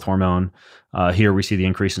testosterone and growth hormone. Here we see the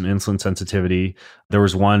increase in insulin sensitivity. There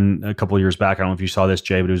was one a couple of years back, I don't know if you saw this,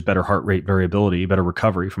 Jay, but it was better heart rate variability, better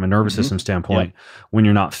recovery from a nervous system standpoint when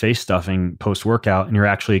you're not face stuffing post-workout and you're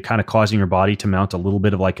actually kind of causing your body to mount a little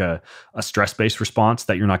bit of like a stress-based response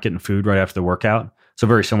that you're not getting food right after the workout. So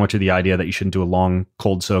very similar to the idea that you shouldn't do a long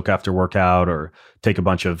cold soak after workout or take a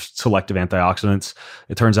bunch of selective antioxidants.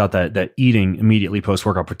 It turns out that eating immediately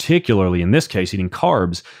post-workout, particularly in this case, eating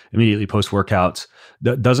carbs immediately post-workouts,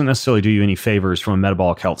 that doesn't necessarily do you any favors from a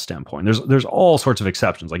metabolic health standpoint. There's all sorts of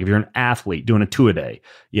exceptions. Like if you're an athlete doing a 2-a-day,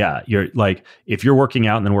 you're like, if you're working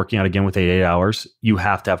out and then working out again with 8 hours, you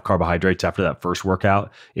have to have carbohydrates after that first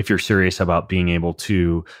workout if you're serious about being able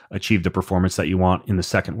to achieve the performance that you want in the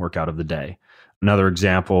second workout of the day. Another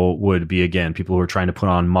example would be, again, people who are trying to put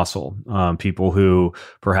on muscle, people who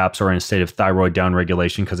perhaps are in a state of thyroid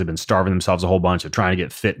downregulation because they've been starving themselves a whole bunch. They're trying to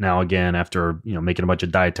get fit now again after making a bunch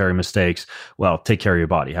of dietary mistakes. Well, take care of your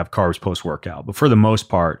body, have carbs post-workout. But for the most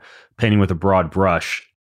part, painting with a broad brush,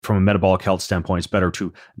 from a metabolic health standpoint, it's better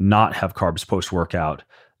to not have carbs post-workout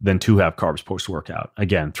than to have carbs post-workout.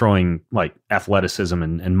 Again, throwing like athleticism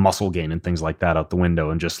and muscle gain and things like that out the window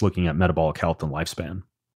and just looking at metabolic health and lifespan.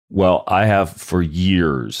 Well, I have for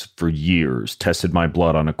years, tested my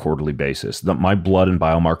blood on a quarterly basis. My blood and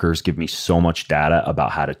biomarkers give me so much data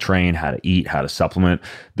about how to train, how to eat, how to supplement,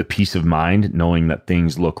 the peace of mind, knowing that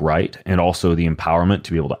things look right, and also the empowerment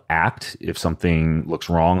to be able to act if something looks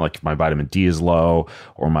wrong, like if my vitamin D is low,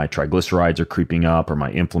 or my triglycerides are creeping up, or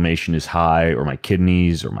my inflammation is high, or my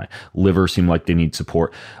kidneys or my liver seem like they need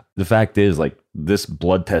support. The fact is, like, this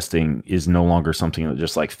blood testing is no longer something that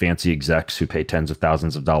just like fancy execs who pay tens of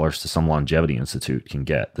thousands of dollars to some longevity institute can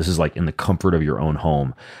get. This is like in the comfort of your own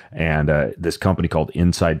home. And this company called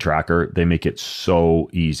Inside Tracker, they make it so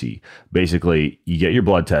easy. Basically, you get your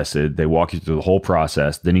blood tested, they walk you through the whole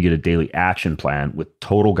process, then you get a daily action plan with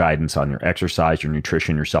total guidance on your exercise, your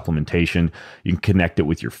nutrition, your supplementation. You can connect it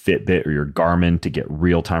with your Fitbit or your Garmin to get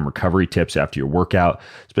real-time recovery tips after your workout.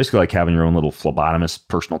 It's basically like having your own little phlebotomist,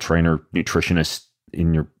 personal trainer, nutritionist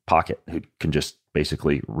in your pocket who can just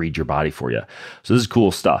basically read your body for you. So this is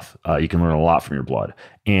cool stuff. You can learn a lot from your blood.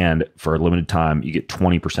 And for a limited time, you get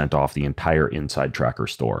 20% off the entire Inside Tracker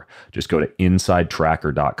store. Just go to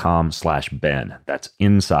insidetracker.com/Ben. That's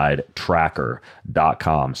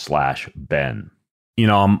insidetracker.com/Ben.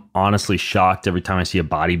 I'm honestly shocked every time I see a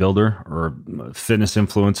bodybuilder or a fitness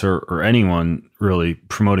influencer or anyone really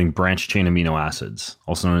promoting branched chain amino acids,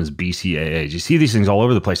 also known as BCAAs. You see these things all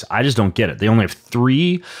over the place. I just don't get it. They only have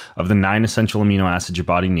 3 of the 9 essential amino acids your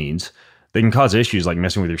body needs. They can cause issues like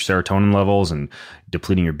messing with your serotonin levels and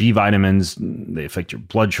depleting your B vitamins, They affect your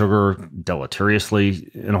blood sugar deleteriously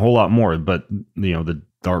and a whole lot more. But, the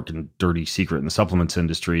dark and dirty secret in the supplements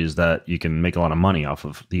industry is that you can make a lot of money off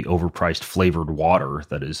of the overpriced flavored water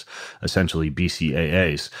that is essentially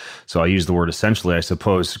BCAAs. So I use the word essentially, I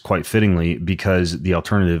suppose, quite fittingly, because the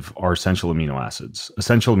alternative are essential amino acids.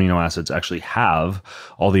 Essential amino acids actually have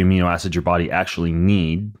all the amino acids your body actually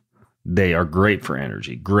need. They are great for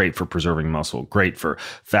energy, great for preserving muscle, great for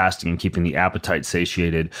fasting and keeping the appetite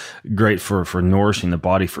satiated, great for nourishing the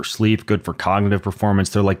body for sleep, good for cognitive performance.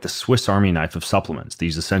 They're like the Swiss Army knife of supplements,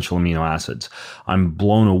 these essential amino acids. I'm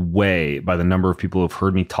blown away by the number of people who have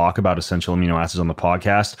heard me talk about essential amino acids on the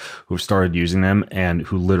podcast, who have started using them and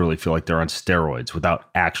who literally feel like they're on steroids without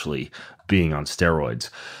actually being on steroids.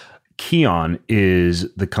 Kion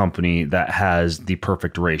is the company that has the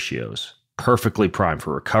perfect ratios. Perfectly primed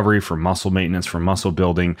for recovery, for muscle maintenance, for muscle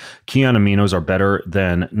building. Kion aminos are better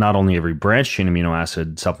than not only every branched chain amino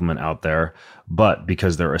acid supplement out there, but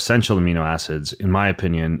because they're essential amino acids, in my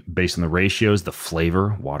opinion, based on the ratios, the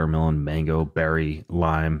flavor, watermelon, mango, berry,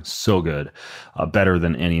 lime, so good, better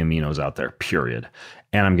than any aminos out there, period.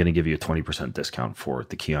 And I'm going to give you a 20% discount for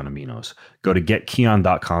the Kion aminos. Go to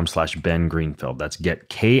getkion.com/Ben Greenfield. That's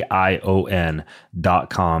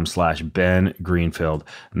getkion.com/Ben Greenfield.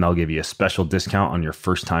 And they'll give you a special discount on your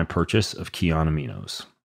first time purchase of Kion aminos.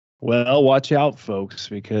 Well, watch out, folks,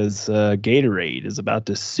 because Gatorade is about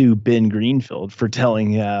to sue Ben Greenfield for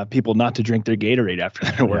telling people not to drink their Gatorade after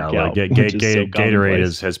their workout.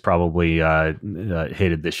 Gatorade has probably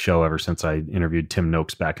hated this show ever since I interviewed Tim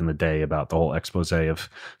Noakes back in the day about the whole expose of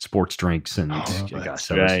sports drinks. And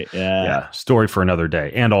story for another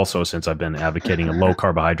day. And also since I've been advocating a low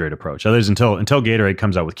carbohydrate approach. That is until Gatorade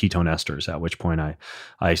comes out with ketone esters, at which point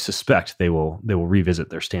I suspect they will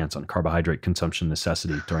revisit their stance on carbohydrate consumption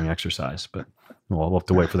necessity during exercise, but we'll have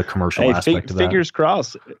to wait for the commercial aspect of that. Fingers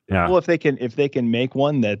crossed. Yeah. Well, if they can make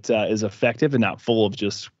one that is effective and not full of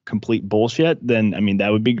just complete bullshit, then I mean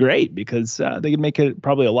that would be great, because they could make it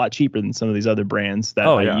probably a lot cheaper than some of these other brands that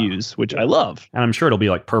I use, which I love. And I'm sure it'll be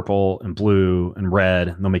like purple and blue and red.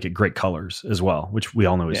 And they'll make it great colors as well, which we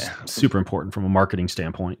all know is super important from a marketing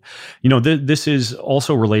standpoint. This is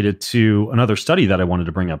also related to another study that I wanted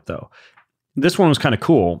to bring up, though. This one was kind of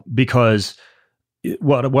cool because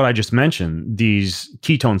what I just mentioned, these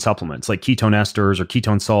ketone supplements like ketone esters or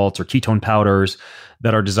ketone salts or ketone powders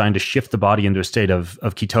that are designed to shift the body into a state of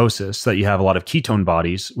ketosis, so that you have a lot of ketone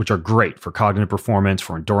bodies, which are great for cognitive performance,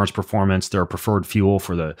 for endurance performance. They're a preferred fuel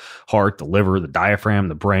for the heart, the liver, the diaphragm,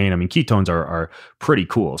 the brain. I mean, ketones are pretty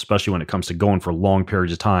cool, especially when it comes to going for long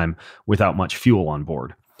periods of time without much fuel on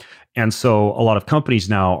board. And so a lot of companies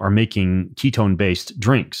now are making ketone-based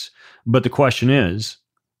drinks. But the question is,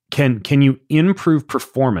 Can you improve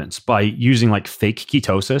performance by using like fake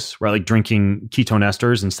ketosis, right? Like drinking ketone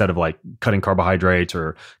esters instead of like cutting carbohydrates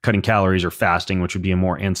or cutting calories or fasting, which would be a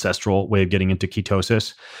more ancestral way of getting into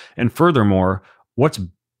ketosis. And furthermore, what's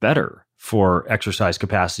better for exercise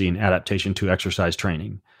capacity and adaptation to exercise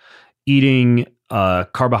training? Eating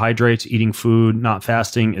carbohydrates, eating food, not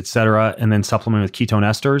fasting, etc., and then supplementing with ketone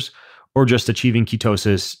esters, or just achieving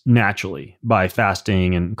ketosis naturally by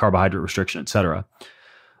fasting and carbohydrate restriction, etc.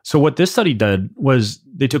 So what this study did was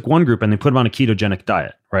they took one group and they put them on a ketogenic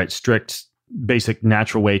diet, right? Strict, basic,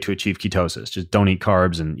 natural way to achieve ketosis. Just don't eat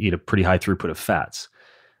carbs and eat a pretty high throughput of fats.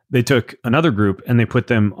 They took another group and they put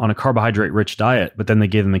them on a carbohydrate-rich diet, but then they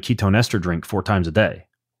gave them a ketone ester drink 4 times a day.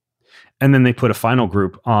 And then they put a final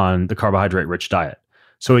group on the carbohydrate-rich diet.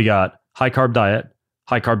 So we got high carb diet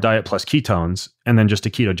plus ketones, and then just a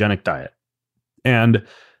ketogenic diet. And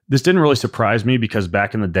this didn't really surprise me, because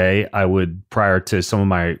back in the day, I would, prior to some of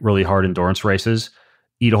my really hard endurance races,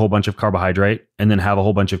 eat a whole bunch of carbohydrate and then have a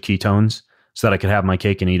whole bunch of ketones so that I could have my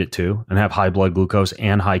cake and eat it too, and have high blood glucose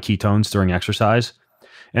and high ketones during exercise.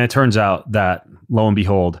 And it turns out that, lo and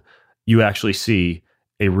behold, you actually see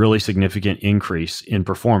a really significant increase in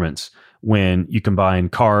performance when you combine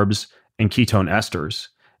carbs and ketone esters.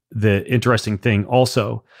 The interesting thing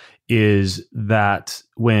also is that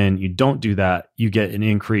when you don't do that, you get an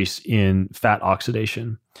increase in fat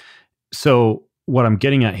oxidation. So what I'm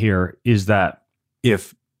getting at here is that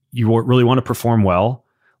if you really want to perform well,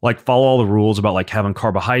 like follow all the rules about like having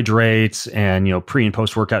carbohydrates and pre and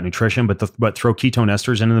post workout nutrition, but throw ketone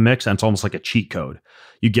esters into the mix, and it's almost like a cheat code.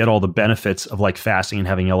 You get all the benefits of like fasting and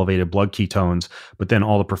having elevated blood ketones, but then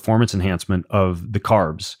all the performance enhancement of the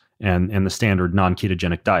carbs and the standard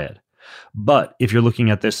non-ketogenic diet. But if you're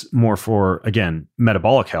looking at this more for, again,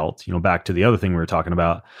 metabolic health, back to the other thing we were talking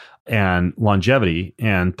about, and longevity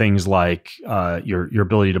and things like your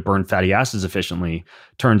ability to burn fatty acids efficiently,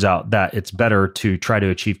 turns out that it's better to try to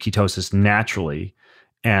achieve ketosis naturally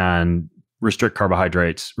and restrict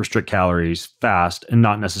carbohydrates, restrict calories, fast, and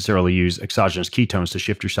not necessarily use exogenous ketones to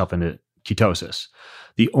shift yourself into ketosis.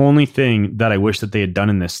 The only thing that I wish that they had done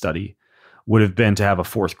in this study would have been to have a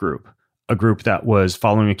fourth group, a group that was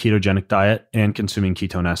following a ketogenic diet and consuming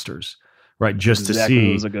ketone esters, right? Just exactly to see,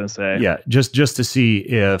 what I was going to say. Yeah, just to see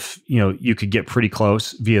if, you know, you could get pretty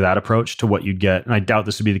close via that approach to what you'd get. And I doubt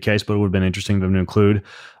this would be the case, but it would have been interesting for them to include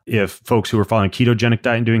if folks who were following a ketogenic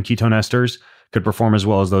diet and doing ketone esters could perform as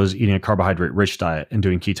well as those eating a carbohydrate-rich diet and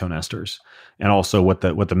doing ketone esters, and also what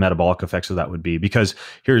the metabolic effects of that would be. Because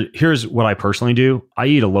here's what I personally do. I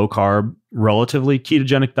eat a low-carb, relatively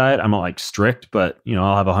ketogenic diet. I'm not like strict, but you know,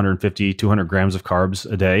 I'll have 150, 200 grams of carbs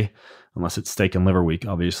a day, unless it's steak and liver week,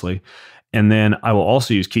 obviously. And then I will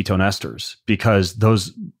also use ketone esters because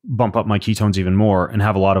those bump up my ketones even more and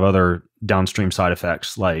have a lot of other downstream side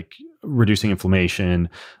effects like reducing inflammation.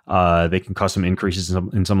 They can cause some increases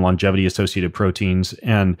in some longevity associated proteins.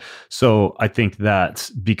 And so I think that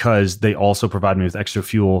because they also provide me with extra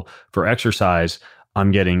fuel for exercise,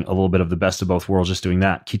 I'm getting a little bit of the best of both worlds just doing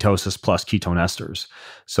that, ketosis plus ketone esters.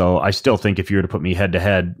 So I still think if you were to put me head to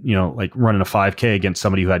head, you know, like running a 5K against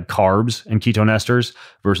somebody who had carbs and ketone esters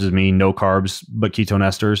versus me, no carbs, but ketone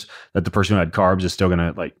esters, that the person who had carbs is still going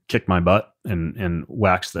to like kick my butt and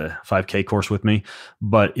wax the 5K course with me.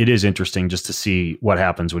 But it is interesting just to see what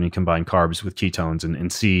happens when you combine carbs with ketones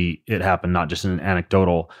and see it happen, not just in an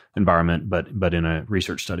anecdotal environment, but in a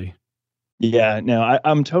research study. Yeah, no,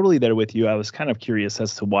 I'm totally there with you. I was kind of curious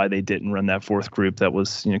as to why they didn't run that fourth group that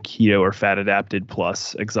was, you know, keto or fat adapted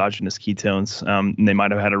plus exogenous ketones. And they might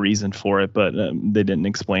have had a reason for it, but they didn't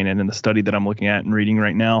explain it in the study that I'm looking at and reading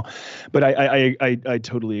right now. But I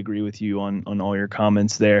totally agree with you on all your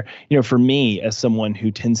comments there. You know, for me, as someone who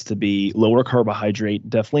tends to be lower carbohydrate,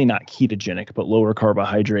 definitely not ketogenic, but lower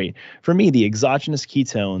carbohydrate, for me, the exogenous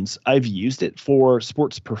ketones, I've used it for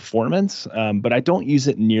sports performance, but I don't use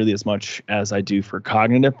it nearly as much as I do for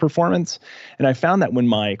cognitive performance. And I found that when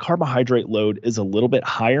my carbohydrate load is a little bit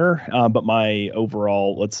higher, but my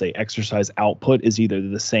overall, let's say, exercise output is either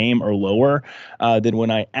the same or lower, then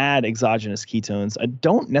when I add exogenous ketones, I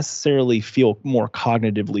don't necessarily feel more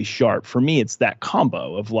cognitively sharp. For me, it's that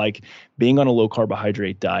combo of like being on a low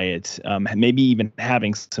carbohydrate diet, maybe even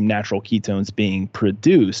having some natural ketones being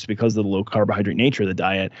produced because of the low carbohydrate nature of the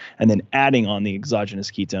diet, and then adding on the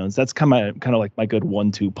exogenous ketones. That's kind of like my good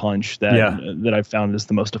 1-2 punch that I've found is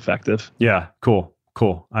the most effective. Yeah, cool.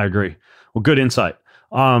 I agree. Well, good insight.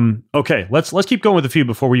 Okay, let's keep going with a few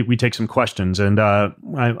before we take some questions. And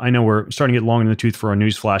I know we're starting to get long in the tooth for our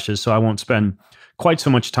news flashes, so I won't spend quite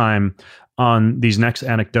so much time on these next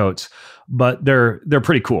anecdotes, but they're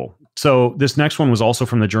pretty cool. So this next one was also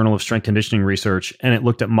from the Journal of Strength Conditioning Research, and it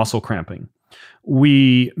looked at muscle cramping.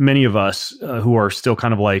 Many of us who are still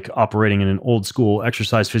kind of like operating in an old school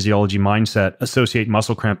exercise physiology mindset associate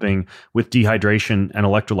muscle cramping with dehydration and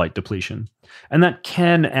electrolyte depletion. And that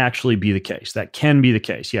can actually be the case.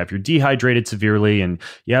 Yeah, if you're dehydrated severely and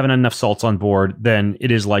you haven't enough salts on board, then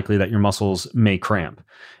it is likely that your muscles may cramp.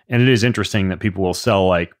 And it is interesting that people will sell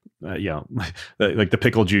like the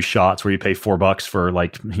pickle juice shots where you pay $4 for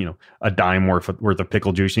like, you know, a dime worth of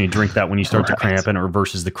pickle juice, and you drink that when you start to cramp, and it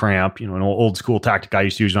reverses the cramp. You know, an old school tactic I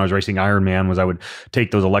used to use when I was racing Ironman was I would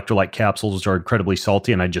take those electrolyte capsules, which are incredibly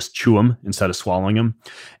salty, and I just chew them instead of swallowing them.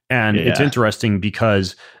 And it's interesting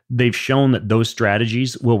because they've shown that those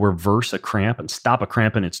strategies will reverse a cramp and stop a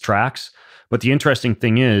cramp in its tracks. But the interesting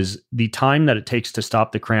thing is the time that it takes to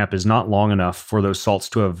stop the cramp is not long enough for those salts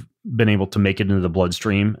to have been able to make it into the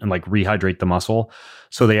bloodstream and like rehydrate the muscle.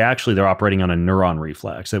 So they're operating on a neuron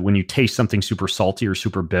reflex, that when you taste something super salty or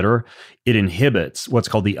super bitter, it inhibits what's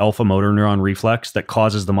called the alpha motor neuron reflex that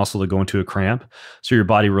causes the muscle to go into a cramp. So your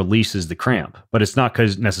body releases the cramp, but it's not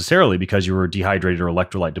necessarily because you were dehydrated or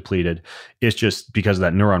electrolyte depleted. It's just because of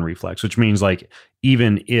that neuron reflex, which means like,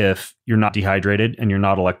 even if you're not dehydrated and you're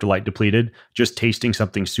not electrolyte depleted, just tasting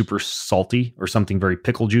something super salty or something very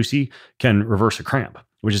pickle juicy can reverse a cramp,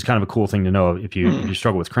 which is kind of a cool thing to know if you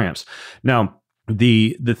struggle with cramps. Now,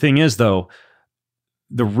 the thing is though,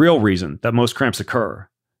 the real reason that most cramps occur,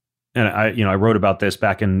 and I wrote about this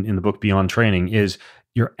back in the book Beyond Training, is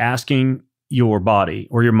you're asking your body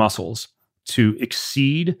or your muscles to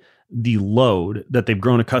exceed the load that they've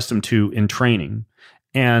grown accustomed to in training.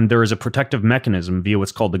 And there is a protective mechanism via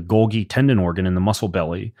what's called the Golgi tendon organ in the muscle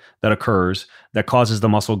belly that occurs that causes the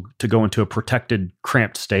muscle to go into a protected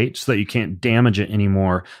cramped state so that you can't damage it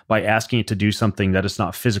anymore by asking it to do something that it's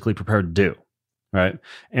not physically prepared to do, right?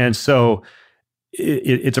 And so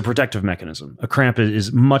it's a protective mechanism. A cramp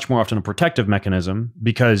is much more often a protective mechanism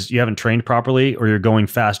because you haven't trained properly, or you're going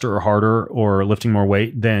faster or harder or lifting more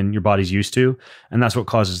weight than your body's used to. And that's what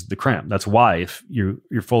causes the cramp. That's why if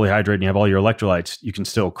you're fully hydrated and you have all your electrolytes, you can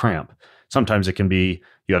still cramp. Sometimes it can be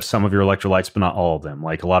you have some of your electrolytes, but not all of them.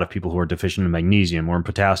 Like a lot of people who are deficient in magnesium or in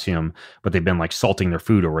potassium, but they've been like salting their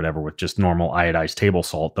food or whatever with just normal iodized table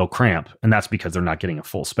salt, they'll cramp. And that's because they're not getting a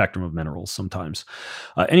full spectrum of minerals sometimes.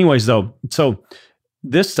 Anyways, though, so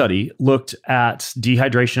this study looked at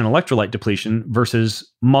dehydration and electrolyte depletion versus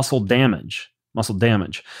muscle damage.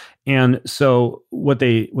 And so what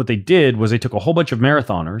they did was they took a whole bunch of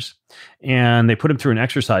marathoners and they put them through an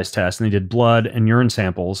exercise test, and they did blood and urine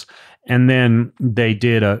samples, and then they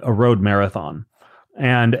did a road marathon.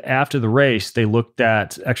 And after the race, they looked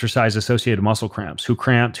at exercise-associated muscle cramps, who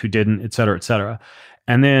cramped, who didn't, et cetera, et cetera.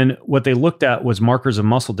 And then what they looked at was markers of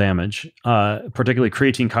muscle damage, particularly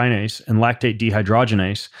creatine kinase and lactate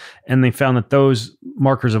dehydrogenase. And they found that those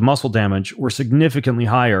markers of muscle damage were significantly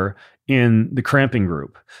higher in the cramping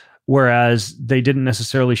group, whereas they didn't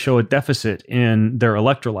necessarily show a deficit in their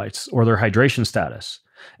electrolytes or their hydration status.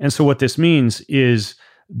 And so what this means is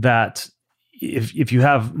that if you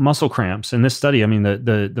have muscle cramps in this study, I mean,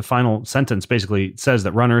 the final sentence basically says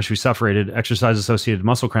that runners who suffered exercise-associated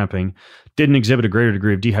muscle cramping didn't exhibit a greater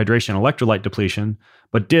degree of dehydration and electrolyte depletion,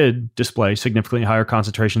 but did display significantly higher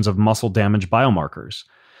concentrations of muscle damage biomarkers.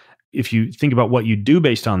 If you think about what you do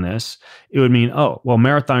based on this, it would mean, oh, well,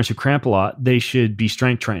 marathoners who cramp a lot, they should be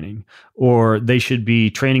strength training, or they should be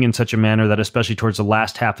training in such a manner that especially towards the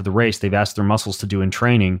last half of the race, they've asked their muscles to do in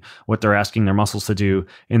training what they're asking their muscles to do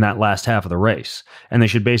in that last half of the race. And they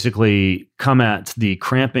should basically come at the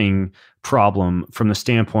cramping problem from the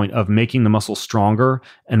standpoint of making the muscle stronger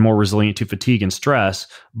and more resilient to fatigue and stress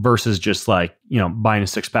versus just like, buying a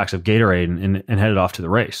 6 packs of Gatorade and headed off to the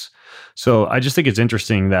race. So I just think it's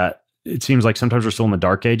interesting that it seems like sometimes we're still in the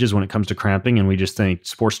dark ages when it comes to cramping, and we just think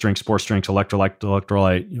sports drinks,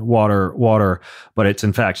 electrolyte, water, but it's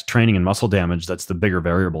in fact training and muscle damage that's the bigger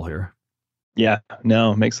variable here. Yeah,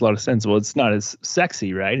 no, it makes a lot of sense. Well, it's not as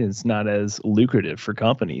sexy, right? It's not as lucrative for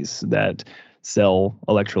companies that sell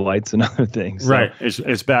electrolytes and other things. So. Right.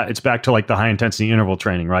 It's back to like the high intensity interval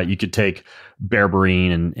training, right? You could take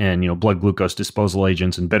berberine and blood glucose disposal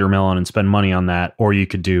agents and bitter melon and spend money on that, or you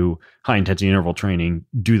could do high intensity interval training,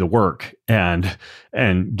 do the work and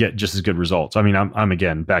get just as good results. I mean, I'm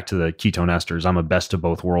again back to the ketone esters. I'm a best of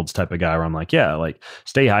both worlds type of guy where I'm like, yeah, like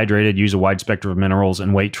stay hydrated, use a wide spectrum of minerals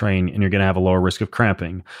and weight train, and you're going to have a lower risk of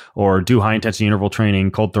cramping. Or do high intensity interval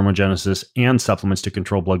training, cold thermogenesis, and supplements to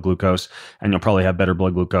control blood glucose, and you'll probably have better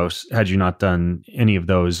blood glucose had you not done any of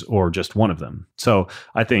those or just one of them. So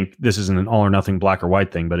I think this isn't an all or nothing black or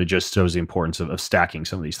white thing, but it just shows the importance of stacking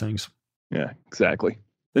some of these things. Yeah, exactly.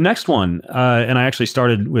 The next one, and I actually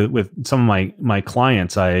started with some of my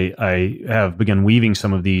clients, I have begun weaving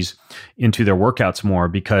some of these into their workouts more,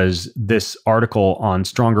 because this article on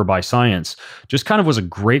Stronger by Science just kind of was a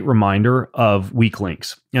great reminder of weak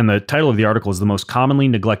links. And the title of the article is The Most Commonly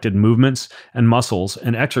Neglected Movements and Muscles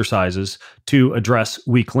and Exercises to Address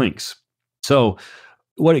Weak Links. So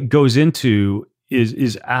what it goes into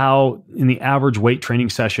is how in the average weight training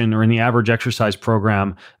session or in the average exercise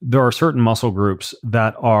program, there are certain muscle groups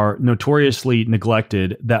that are notoriously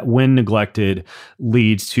neglected, that when neglected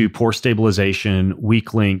leads to poor stabilization,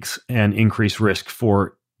 weak links, and increased risk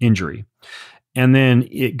for injury. And then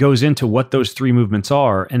it goes into what those three movements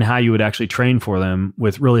are and how you would actually train for them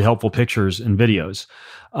with really helpful pictures and videos.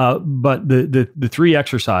 But the three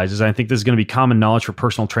exercises, I think this is going to be common knowledge for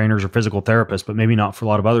personal trainers or physical therapists, but maybe not for a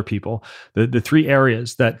lot of other people. The three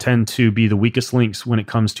areas that tend to be the weakest links when it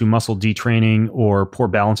comes to muscle detraining or poor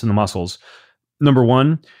balance in the muscles. Number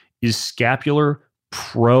one is scapular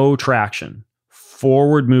protraction,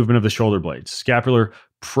 forward movement of the shoulder blades, scapular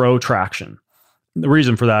protraction. The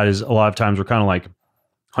reason for that is a lot of times we're kind of like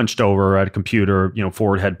hunched over at a computer,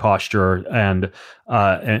 forward head posture. And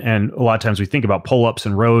a lot of times we think about pull-ups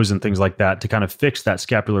and rows and things like that to kind of fix that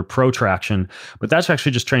scapular protraction, but that's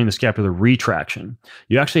actually just training the scapular retraction.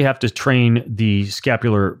 You actually have to train the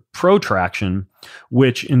scapular protraction,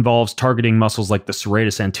 which involves targeting muscles like the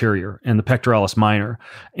serratus anterior and the pectoralis minor.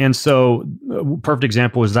 And so a perfect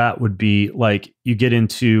example is that would be like you get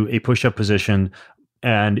into a push-up position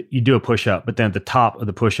and you do a push-up, but then at the top of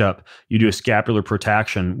the push-up, you do a scapular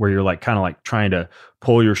protraction where you're like kind of like trying to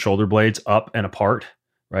pull your shoulder blades up and apart,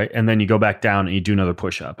 right? And then you go back down and you do another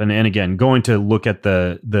push-up. And again, going to look at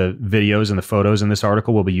the videos and the photos in this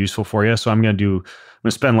article will be useful for you. So I'm going to do going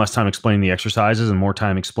to spend less time explaining the exercises and more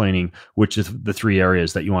time explaining which of the 3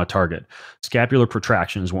 areas that you want to target. Scapular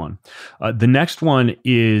protraction is one. The next one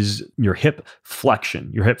is your hip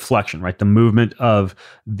flexion, right? The movement of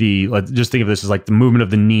just think of this as like the movement of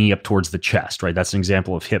the knee up towards the chest, right? That's an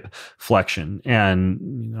example of hip flexion.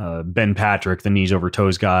 And Ben Patrick, the knees over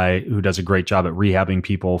toes guy who does a great job at rehabbing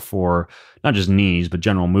people for not just knees, but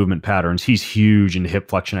general movement patterns. He's huge into hip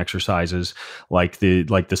flexion exercises like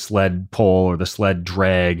the sled pull or the sled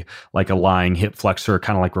drag, like a lying hip flexor,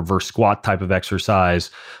 kind of like reverse squat type of exercise,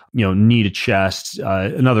 knee to chest.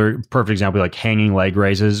 Another perfect example, like hanging leg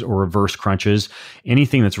raises or reverse crunches.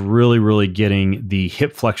 Anything that's really, really getting the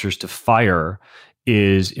hip flexors to fire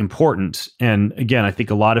is important. And again, I think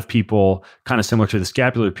a lot of people, kind of similar to the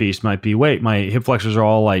scapular piece, might be, wait, my hip flexors are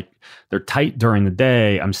all like, they're tight during the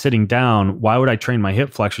day. I'm sitting down. Why would I train my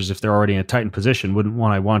hip flexors if they're already in a tightened position?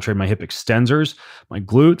 I want to train my hip extensors, my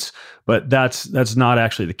glutes? But that's not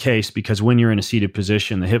actually the case, because when you're in a seated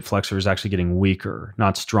position, the hip flexor is actually getting weaker,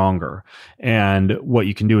 not stronger. And what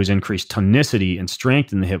you can do is increase tonicity and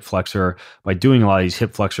strength in the hip flexor by doing a lot of these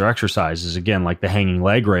hip flexor exercises, again, like the hanging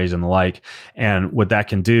leg raise and the like. And what that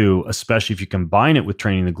can do, especially if you combine it with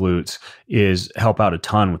training the glutes, is help out a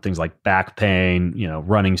ton with things like back pain,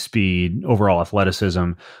 running speed, overall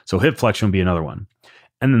athleticism. So hip flexion would be another one.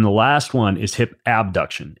 And then the last one is hip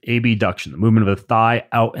abduction, abduction, the movement of the thigh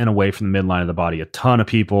out and away from the midline of the body. A ton of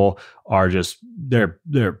people are just, they're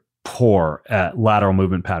poor at lateral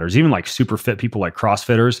movement patterns. Even like super fit people like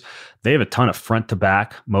CrossFitters, they have a ton of front to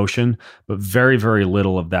back motion, but very, very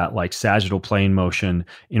little of that like sagittal plane motion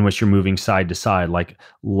in which you're moving side to side, like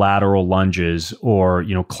lateral lunges or,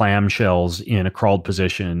 clamshells in a crawled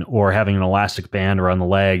position, or having an elastic band around the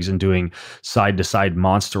legs and doing side to side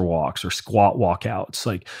monster walks or squat walkouts.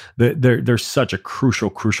 Like there's such a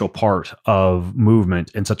crucial part of movement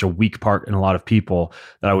and such a weak part in a lot of people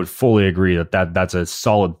that I would fully agree that's a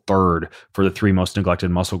solid third for the 3 most neglected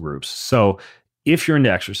muscle groups. So if you're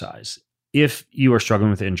into exercise, if you are struggling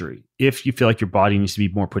with injury, if you feel like your body needs to be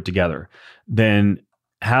more put together, then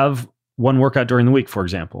have one workout during the week, for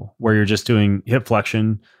example, where you're just doing hip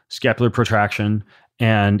flexion, scapular protraction,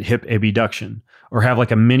 and hip abduction, or have like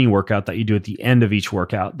a mini workout that you do at the end of each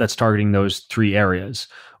workout that's targeting those 3 areas.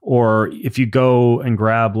 Or if you go and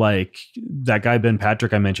grab like that guy, Ben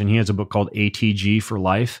Patrick I mentioned, he has a book called ATG for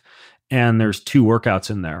Life. And there's 2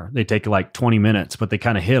 workouts in there. They take like 20 minutes, but they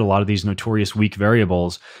kind of hit a lot of these notorious weak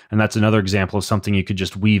variables. And that's another example of something you could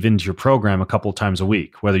just weave into your program a couple of times a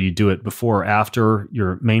week, whether you do it before or after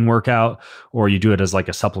your main workout, or you do it as like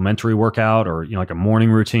a supplementary workout, or like a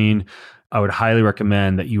morning routine. I would highly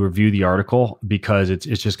recommend that you review the article, because it's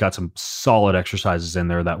just got some solid exercises in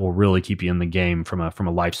there that will really keep you in the game from a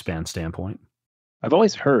lifespan standpoint. I've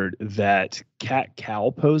always heard that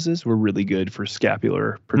cat-cow poses were really good for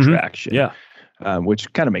scapular protraction. Yeah.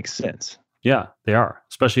 Which kind of makes sense. Yeah, they are,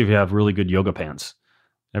 especially if you have really good yoga pants.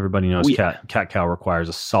 Everybody knows cat-cow requires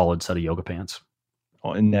a solid set of yoga pants.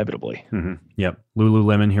 Oh, inevitably. Mm-hmm. Yep.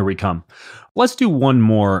 Lululemon, here we come. Let's do one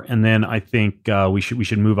more, and then I think we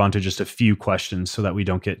should move on to just a few questions so that we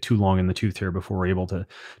don't get too long in the tooth here before we're able to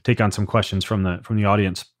take on some questions from the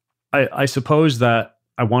audience. I suppose that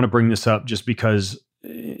I want to bring this up just because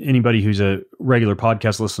anybody who's a regular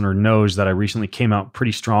podcast listener knows that I recently came out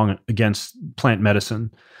pretty strong against plant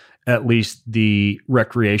medicine, at least the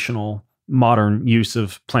recreational modern use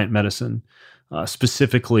of plant medicine,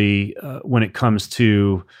 specifically when it comes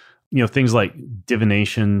to things like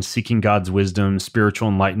divination, seeking God's wisdom, spiritual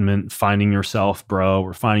enlightenment, finding yourself, bro,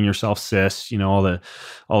 or finding yourself, sis. All the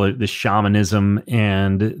shamanism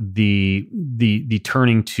and the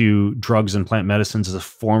turning to drugs and plant medicines as a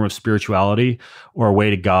form of spirituality or a way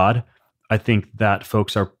to God. I think that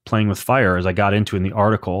folks are playing with fire, as I got into in the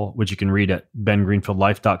article, which you can read at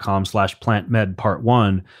bengreenfieldlife.com/plantmed part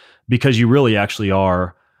 1, because you really actually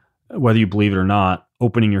are, whether you believe it or not,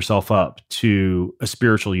 opening yourself up to a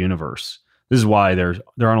spiritual universe. This is why there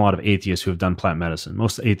aren't a lot of atheists who have done plant medicine.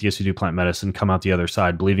 Most atheists who do plant medicine come out the other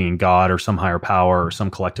side believing in God or some higher power or some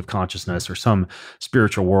collective consciousness or some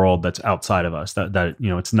spiritual world that's outside of us. That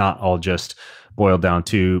it's not all just boiled down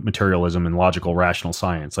to materialism and logical rational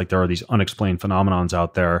science. Like there are these unexplained phenomenons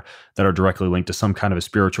out there that are directly linked to some kind of a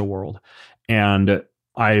spiritual world. And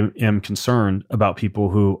I am concerned about people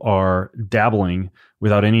who are dabbling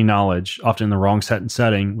without any knowledge, often in the wrong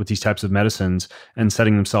setting with these types of medicines, and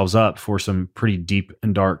setting themselves up for some pretty deep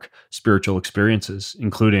and dark spiritual experiences,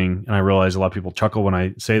 including, and I realize a lot of people chuckle when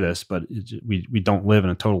I say this, but we don't live in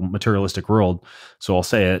a total materialistic world. So I'll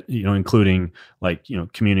say it, including like,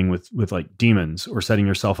 communing with like demons, or setting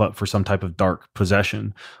yourself up for some type of dark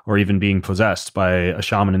possession, or even being possessed by a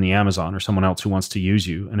shaman in the Amazon or someone else who wants to use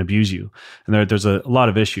you and abuse you. And there's a lot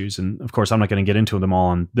of issues. And of course, I'm not going to get into them all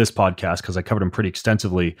on this podcast because I covered them pretty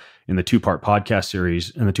extensively in the 2-part podcast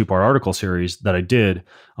series and the 2-part article series that I did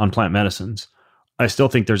on plant medicines. I still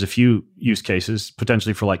think there's a few use cases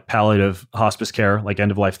potentially for like palliative hospice care, like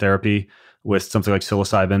end-of-life therapy with something like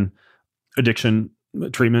psilocybin, addiction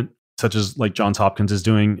treatment, such as like Johns Hopkins is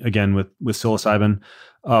doing again with psilocybin,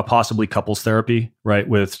 possibly couples therapy, right?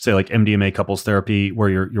 With say like MDMA couples therapy, where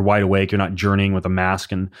you're wide awake, you're not journeying with a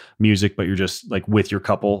mask and music, but you're just like with your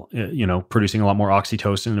couple, producing a lot more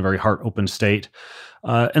oxytocin in a very heart open state.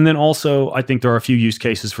 And then also, I think there are a few use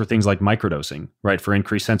cases for things like microdosing, right? For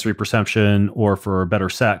increased sensory perception, or for better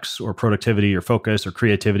sex, or productivity, or focus, or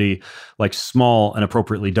creativity, like small and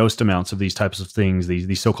appropriately dosed amounts of these types of things,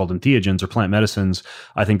 these so-called entheogens or plant medicines.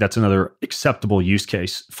 I think that's another acceptable use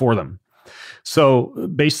case for them. So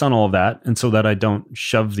based on all of that, and so that I don't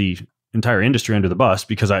shove the entire industry under the bus,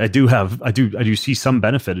 because I do see some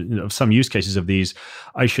benefit of some use cases of these,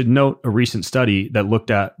 I should note a recent study that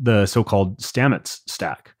looked at the so-called Stamets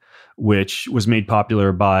stack, which was made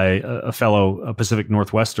popular by a fellow Pacific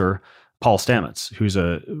Northwester, Paul Stamets, who's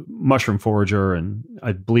a mushroom forager, and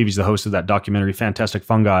I believe he's the host of that documentary Fantastic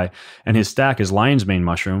Fungi. And his stack is lion's mane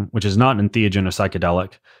mushroom, which is not an entheogen or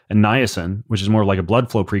psychedelic, and niacin, which is more like a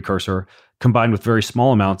blood flow precursor, combined with very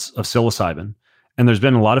small amounts of psilocybin. And there's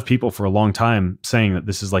been a lot of people for a long time saying that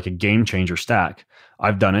this is like a game changer stack.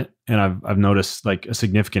 I've done it, and I've noticed like a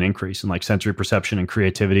significant increase in like sensory perception and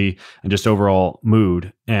creativity and just overall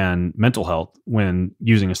mood and mental health when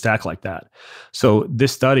using a stack like that. So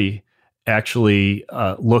this study actually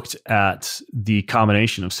looked at the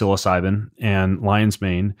combination of psilocybin and lion's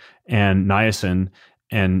mane and niacin,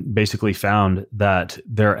 and basically found that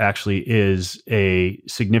there actually is a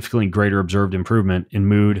significantly greater observed improvement in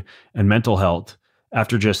mood and mental health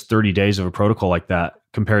after just 30 days of a protocol like that,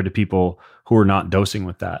 compared to people who are not dosing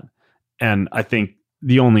with that. And I think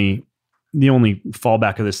the only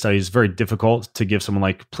fallback of this study is very difficult to give someone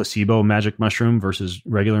like placebo magic mushroom versus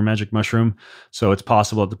regular magic mushroom. So it's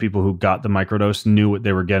possible that the people who got the microdose knew what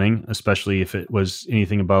they were getting, especially if it was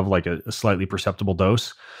anything above like a slightly perceptible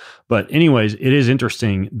dose. But anyways, it is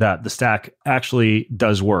interesting that the stack actually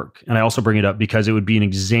does work. And I also bring it up because it would be an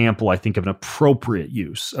example, I think, of an appropriate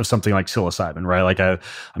use of something like psilocybin, right? Like I'm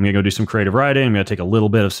going to go do some creative writing. I'm going to take a little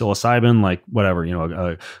bit of psilocybin, like whatever,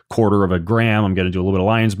 a quarter of a gram. I'm going to do a little bit of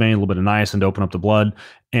lion's mane, a little bit of niacin to open up the blood.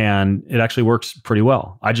 And it actually works pretty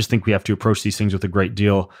well. I just think we have to approach these things with a great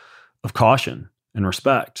deal of caution and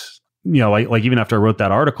respect. Like even after I wrote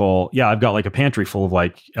that article, I've got like a pantry full of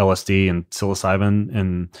like LSD and psilocybin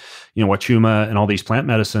and, wachuma and all these plant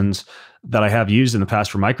medicines that I have used in the past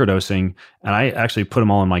for microdosing. And I actually put them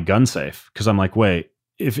all in my gun safe, because I'm like, wait,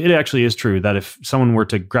 if it actually is true that if someone were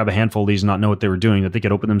to grab a handful of these and not know what they were doing, that they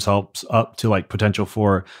could open themselves up to like potential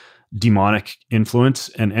for demonic influence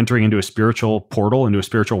and entering into a spiritual portal, into a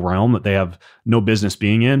spiritual realm that they have no business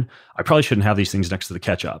being in, I probably shouldn't have these things next to the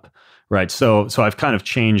ketchup. Right. So I've kind of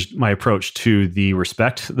changed my approach to the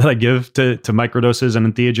respect that I give to microdoses and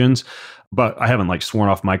entheogens, but I haven't like sworn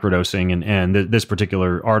off microdosing. And this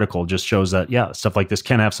particular article just shows that, stuff like this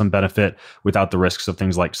can have some benefit without the risks of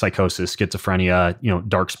things like psychosis, schizophrenia,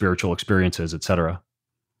 dark spiritual experiences, et cetera.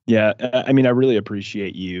 Yeah, I mean, I really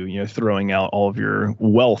appreciate you, throwing out all of your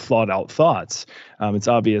well thought out thoughts. It's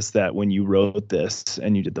obvious that when you wrote this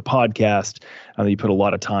and you did the podcast, you put a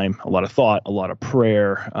lot of time, a lot of thought, a lot of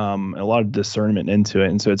prayer, a lot of discernment into it.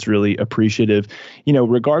 And so it's really appreciative,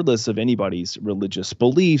 regardless of anybody's religious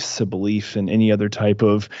beliefs, a belief in any other type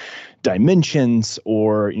of dimensions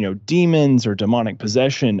or, demons or demonic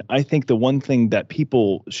possession. I think the one thing that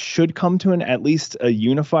people should come to at least a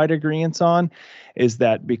unified agreement on is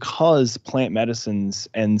that because plant medicines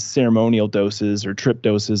and ceremonial doses or trip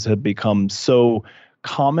doses have become so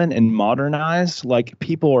common and modernized, like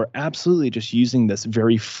people are absolutely just using this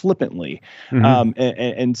very flippantly,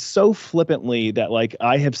 and so flippantly that like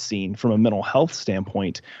I have seen from a mental health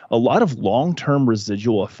standpoint, a lot of long-term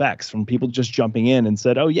residual effects from people just jumping in and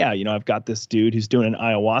said, oh yeah, I've got this dude who's doing an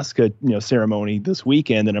ayahuasca, ceremony this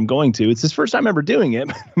weekend and I'm going to, it's his first time ever doing it,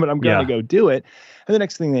 but I'm going to go do it. And the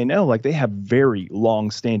next thing they know, like they have very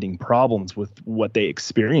long-standing problems with what they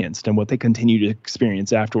experienced and what they continue to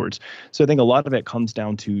experience afterwards. So I think a lot of it comes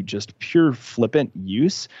down to just pure flippant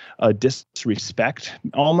use, disrespect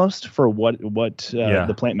almost for what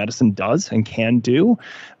the plant medicine does and can do.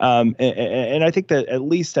 And I think that at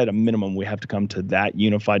least at a minimum, we have to come to that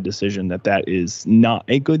unified decision that is not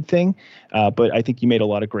a good thing. But I think you made a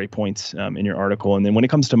lot of great points in your article. And then when it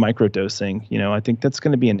comes to microdosing, I think that's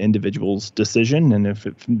going to be an individual's decision. And if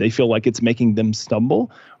they feel like it's making them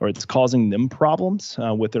stumble or it's causing them problems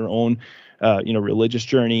with their own, religious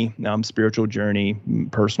journey, spiritual journey,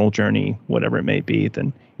 personal journey, whatever it may be,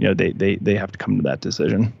 then, they have to come to that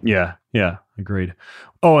decision. Yeah. Agreed.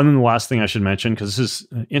 Oh, and then the last thing I should mention, because this is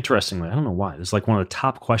interestingly, I don't know why, this is like one of the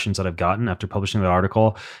top questions that I've gotten after publishing that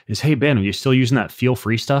article is, hey, Ben, are you still using that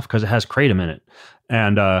feel-free stuff? Because it has kratom in it.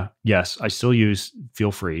 And yes, I still use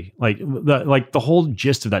feel-free. Like the whole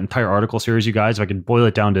gist of that entire article series, you guys, if I can boil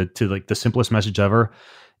it down to like the simplest message ever,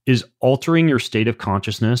 is altering your state of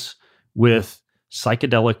consciousness with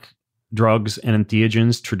psychedelic drugs and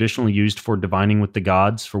entheogens traditionally used for divining with the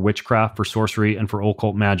gods, for witchcraft, for sorcery, and for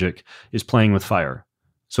occult magic is playing with fire.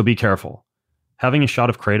 So be careful. Having a shot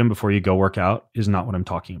of kratom before you go work out is not what I'm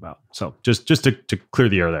talking about. So just to clear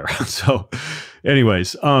the air there. So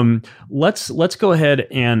anyways, let's go ahead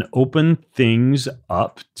and open things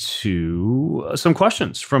up to some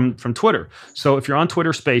questions from Twitter. So if you're on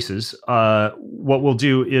Twitter Spaces, what we'll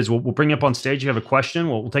do is we'll bring you up on stage. You have a question.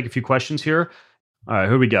 We'll take a few questions here. All right,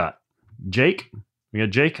 who we got? Jake? We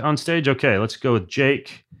got Jake on stage? Okay, let's go with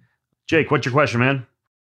Jake. Jake, what's your question, man?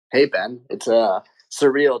 Hey, Ben. It's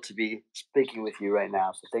surreal to be speaking with you right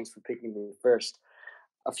now, so thanks for picking me first.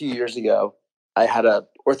 A few years ago, I had a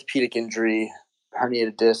orthopedic injury,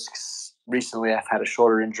 herniated discs. Recently, I've had a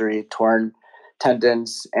shoulder injury, torn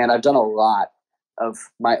tendons, and I've done a lot of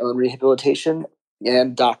my own rehabilitation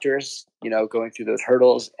and doctors, going through those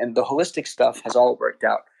hurdles. And the holistic stuff has all worked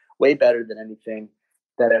out way better than anything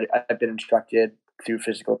that I've been instructed through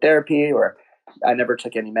physical therapy, or I never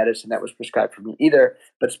took any medicine that was prescribed for me either.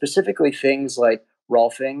 But specifically things like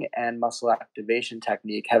Rolfing and muscle activation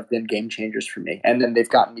technique have been game changers for me. And then they've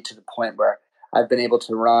gotten me to the point where I've been able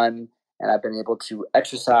to run and I've been able to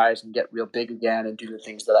exercise and get real big again and do the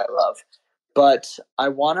things that I love. But I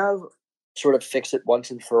want to sort of fix it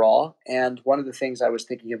once and for all. And one of the things I was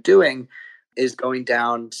thinking of doing is going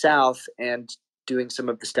down south and doing some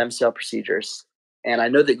of the stem cell procedures. And I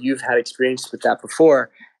know that you've had experience with that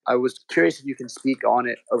before. I was curious if you can speak on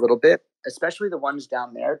it a little bit, especially the ones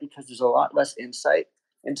down there, because there's a lot less insight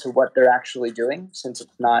into what they're actually doing since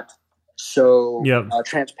it's not so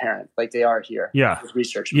transparent like they are here with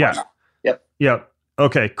research. Yep.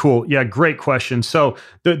 Okay, cool. Yeah, great question. So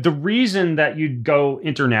the reason that you'd go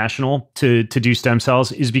international to do stem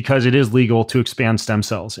cells is because it is legal to expand stem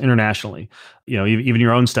cells internationally, even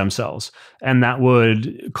your own stem cells. And that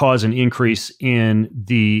would cause an increase in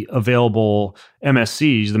the available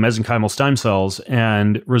MSCs, the mesenchymal stem cells,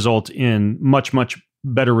 and result in much, much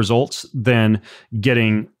better results than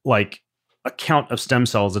getting like a count of stem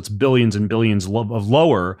cells that's billions and billions of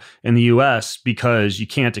lower in the US because you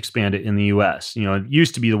can't expand it in the US. It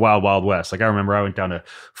used to be the wild, wild west. Like I remember I went down to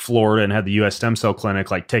Florida and had the US stem cell clinic,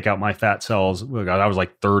 like take out my fat cells. I was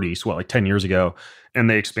like 30, so like 10 years ago. And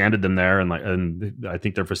they expanded them there. And I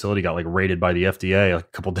think their facility got like raided by the FDA a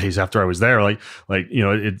couple of days after I was there.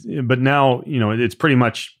 But now, it's pretty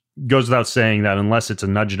much goes without saying that unless it's a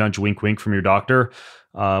nudge, nudge, wink, wink from your doctor,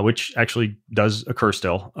 which actually does occur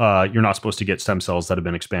still, you're not supposed to get stem cells that have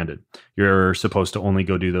been expanded. You're supposed to only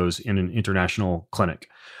go do those in an international clinic.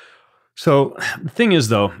 So the thing is,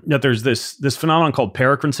 though, that there's this phenomenon called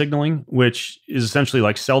paracrine signaling, which is essentially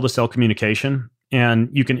like cell-to-cell communication. And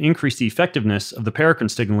you can increase the effectiveness of the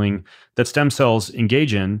paracrine signaling that stem cells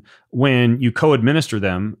engage in when you co-administer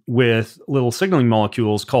them with little signaling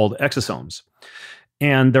molecules called exosomes.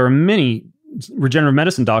 And there are many regenerative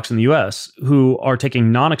medicine docs in the US who are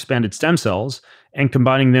taking non-expanded stem cells and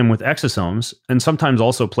combining them with exosomes, and sometimes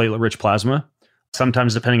also platelet-rich plasma,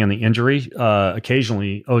 sometimes depending on the injury,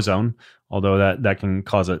 occasionally ozone, although that can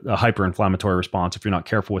cause a hyperinflammatory response if you're not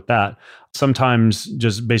careful with that. Sometimes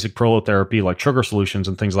just basic prolotherapy like sugar solutions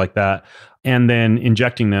and things like that, and then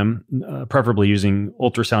injecting them, preferably using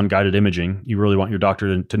ultrasound-guided imaging. You really want your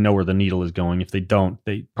doctor to know where the needle is going. If they don't,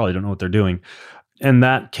 they probably don't know what they're doing. And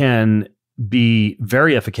that can be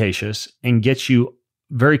very efficacious and get you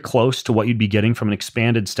very close to what you'd be getting from an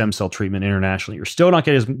expanded stem cell treatment internationally. You're still not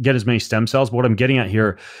going to get as many stem cells, but what I'm getting at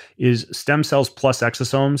here is stem cells plus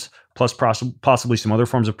exosomes, plus possibly some other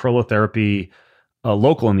forms of prolotherapy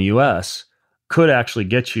local in the US could actually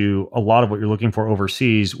get you a lot of what you're looking for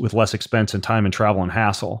overseas with less expense and time and travel and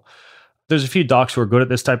hassle. There's a few docs who are good at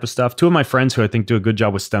this type of stuff. Two of my friends who I think do a good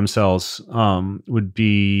job with stem cells would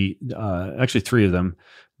be, actually three of them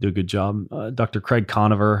do a good job. Dr. Craig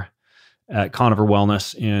Conover at Conover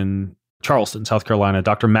Wellness in Charleston, South Carolina,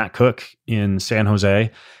 Dr. Matt Cook in San Jose,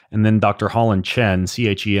 and then Dr. Holland Chen,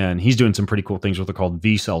 Chen. He's doing some pretty cool things with what are called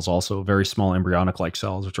V cells, also very small embryonic-like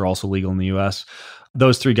cells, which are also legal in the US.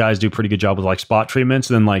 Those three guys do a pretty good job with like spot treatments.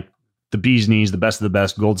 And then like the bee's knees, the best of the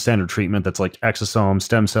best gold standard treatment that's like exosomes,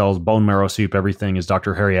 stem cells, bone marrow soup, everything is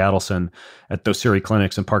Dr. Harry Adelson at Doceri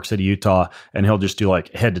Clinics in Park City, Utah. And he'll just do like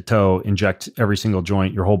head to toe, inject every single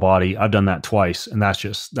joint, your whole body. I've done that twice. And that's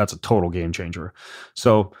a total game changer.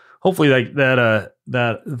 So hopefully that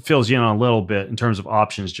fills you in on a little bit in terms of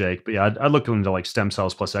options, Jake. But yeah, I'd look into like stem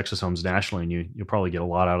cells plus exosomes nationally, and you'll probably get a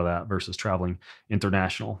lot out of that versus traveling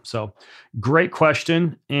international. So great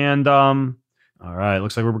question. And all right,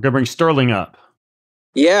 looks like we're going to bring Sterling up.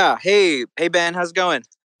 Yeah. Hey, Ben, how's it going?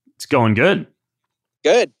 It's going good.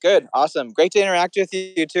 Good. Awesome. Great to interact with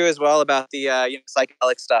you too as well about the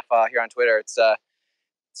psychedelic stuff here on Twitter. It's a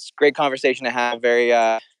great conversation to have.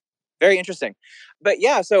 Very interesting. But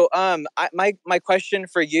yeah, so my question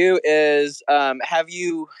for you is, have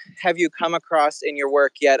you come across in your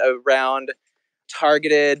work yet around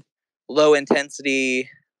targeted low intensity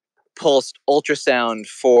pulsed ultrasound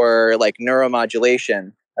for like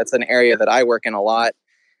neuromodulation? That's an area that I work in a lot.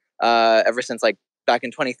 Ever since like back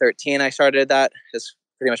in 2013, I started that. It's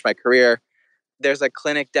pretty much my career. There's a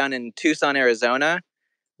clinic down in Tucson, Arizona,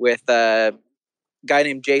 with a guy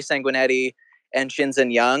named Jay Sanguinetti and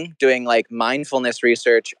Shinzen Young doing like mindfulness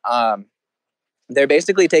research. They're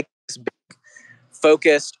basically taking this big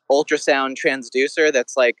focused ultrasound transducer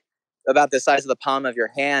that's like about the size of the palm of your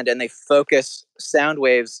hand, and they focus sound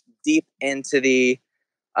waves deep into the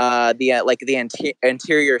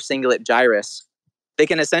anterior cingulate gyrus. They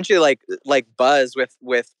can essentially like buzz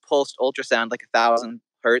with pulsed ultrasound, like 1,000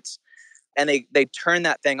 hertz, and they turn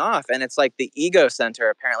that thing off, and it's like the ego center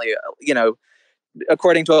apparently,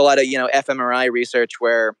 according to a lot of, fMRI research,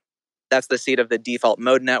 where that's the seat of the default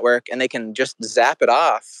mode network, and they can just zap it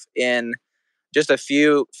off in just a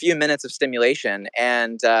few minutes of stimulation.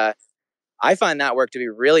 And I find that work to be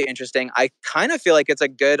really interesting. I kind of feel like it's a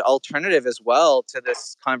good alternative as well to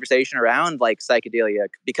this conversation around like psychedelia,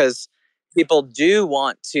 because people do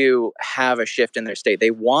want to have a shift in their state.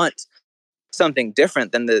 They want something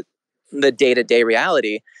different than the day-to-day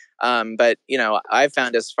reality. But I've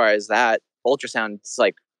found as far as that, ultrasound is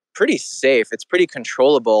like pretty safe. It's pretty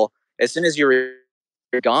controllable. As soon as you're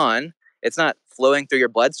gone, it's not flowing through your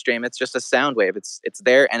bloodstream. It's just a sound wave. It's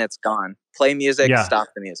there and it's gone. Play music, stop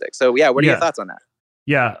the music. So yeah, what are your thoughts on that?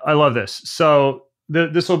 Yeah, I love this. So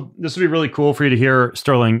this will be really cool for you to hear,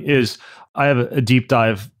 Sterling. Is I have a deep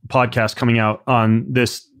dive podcast coming out on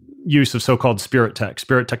this use of so-called spirit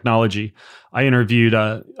technology. I interviewed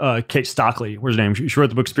Kate Stockley, where's her name? She wrote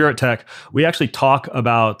the book Spirit Tech. We actually talk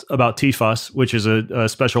about TFUS, which is a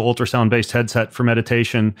special ultrasound-based headset for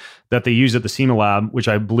meditation that they use at the SEMA lab, which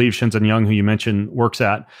I believe Shinzen Young, who you mentioned, works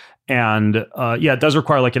at. And it does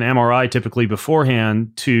require like an MRI typically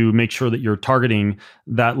beforehand to make sure that you're targeting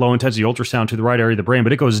that low-intensity ultrasound to the right area of the brain,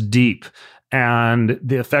 but it goes deep. And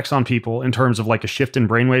the effects on people in terms of like a shift in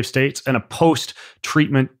brainwave states and a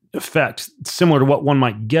post-treatment effect similar to what one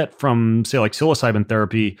might get from, say, like psilocybin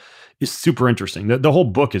therapy is super interesting. The whole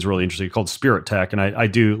book is really interesting. It's called Spirit Tech. And I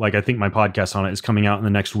think my podcast on it is coming out in the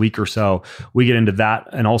next week or so. We get into that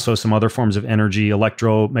and also some other forms of energy,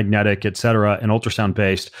 electromagnetic, et cetera, and ultrasound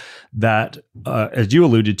based that, as you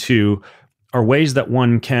alluded to, are ways that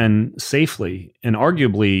one can safely and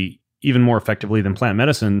arguably even more effectively than plant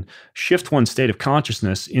medicine, shift one's state of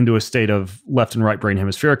consciousness into a state of left and right brain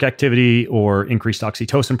hemispheric activity, or increased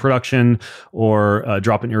oxytocin production, or a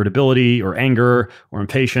drop in irritability or anger or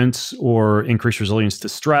impatience, or increased resilience to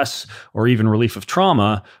stress, or even relief of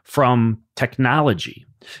trauma from technology,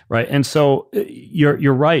 right? And so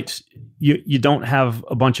you're right. You don't have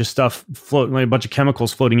a bunch of stuff floating, like a bunch of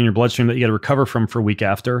chemicals floating in your bloodstream that you got to recover from for a week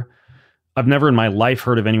after. I've never in my life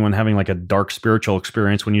heard of anyone having like a dark spiritual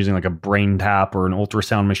experience when using like a brain tap or an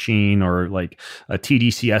ultrasound machine or like a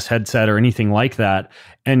TDCS headset or anything like that.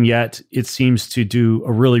 And yet it seems to do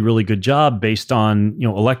a really, really good job based on,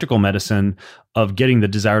 electrical medicine of getting the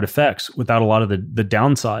desired effects without a lot of the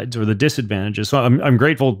downsides or the disadvantages. So I'm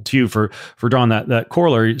grateful to you for drawing that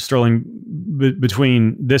corollary, Sterling,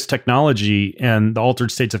 between this technology and the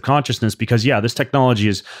altered states of consciousness, because this technology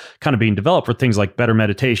is kind of being developed for things like better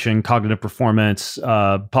meditation, cognitive performance,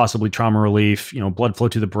 possibly trauma relief, blood flow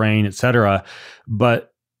to the brain, et cetera.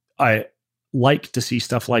 But like to see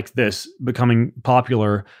stuff like this becoming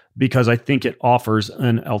popular because I think it offers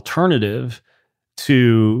an alternative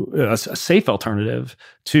to a safe alternative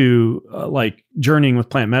to like journeying with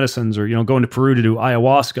plant medicines, or, going to Peru to do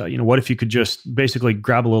ayahuasca. What if you could just basically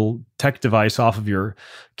grab a little tech device off of your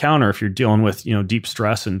counter if you're dealing with, deep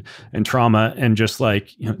stress and trauma, and just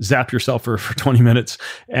like, zap yourself for 20 minutes.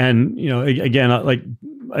 And, again, like,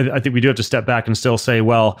 I think we do have to step back and still say,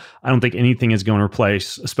 well, I don't think anything is going to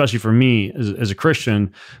replace, especially for me as a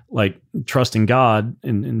Christian, like trusting God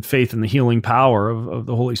and faith in the healing power of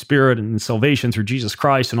the Holy Spirit and salvation through Jesus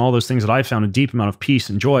Christ and all those things that I found a deep amount of peace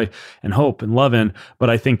and joy and hope and love in. But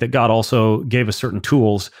I think that God also gave us certain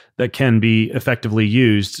tools that can be effectively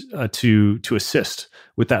used to assist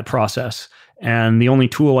with that process. And the only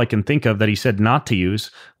tool I can think of that he said not to use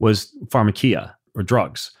was pharmakia or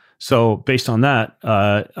drugs. So based on that,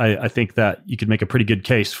 I think that you could make a pretty good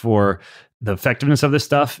case for the effectiveness of this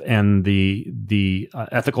stuff and the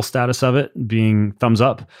ethical status of it being thumbs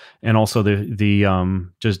up, and also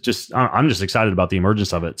I'm just excited about the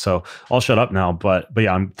emergence of it. So I'll shut up now. But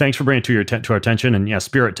yeah, thanks for bringing it to our attention. And yeah,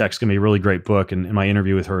 Spirit Tech's gonna be a really great book, and my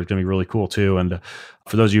interview with her is gonna be really cool too. And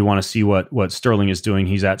for those of you who want to see what Sterling is doing,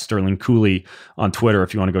 he's at Sterling Cooley on Twitter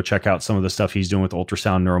if you want to go check out some of the stuff he's doing with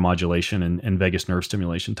ultrasound neuromodulation and vagus nerve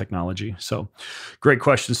stimulation technology. So great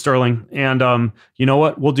question, Sterling. And you know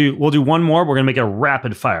what? We'll do one more. We're going to make it a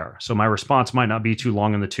rapid fire. So my response might not be too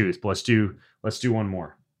long in the tooth, but let's do one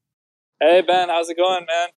more. Hey, Ben, how's it going,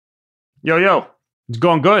 man? Yo, it's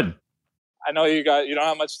going good. I know you don't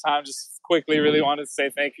have much time. Just quickly, really wanted to say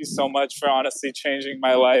thank you so much for honestly changing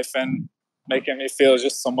my life and making me feel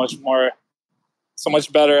just so much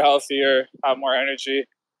better, healthier, have more energy.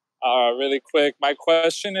 Really quick, my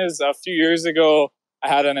question is, a few years ago, I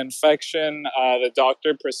had an infection. The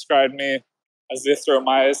doctor prescribed me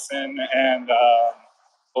azithromycin and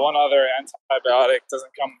one other antibiotic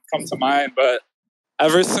doesn't come to mind. But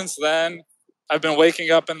ever since then, I've been waking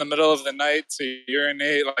up in the middle of the night to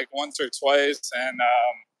urinate like once or twice, and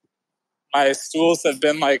my stools have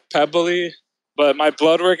been like pebbly. But my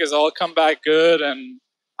blood work has all come back good. And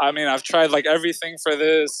I mean, I've tried like everything for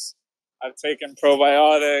this. I've taken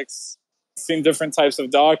probiotics, seen different types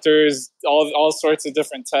of doctors, all sorts of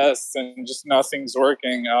different tests, and just nothing's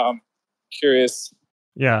working. Curious.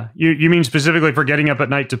 Yeah. You mean specifically for getting up at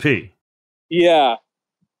night to pee? Yeah.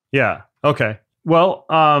 Yeah. Okay. Well,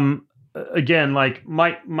 again, like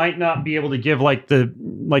might not be able to give like the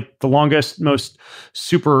longest, most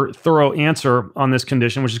super thorough answer on this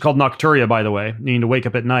condition, which is called nocturia, by the way, needing to wake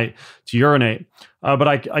up at night to urinate. But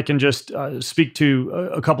I can just speak to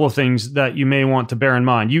a couple of things that you may want to bear in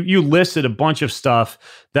mind. You listed a bunch of stuff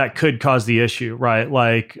that could cause the issue, right?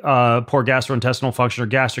 Like poor gastrointestinal function or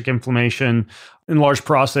gastric inflammation, enlarged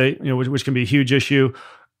prostate, which can be a huge issue.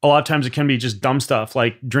 A lot of times it can be just dumb stuff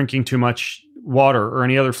like drinking too much water or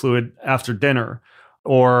any other fluid after dinner.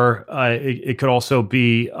 Or it could also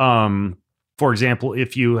be, for example,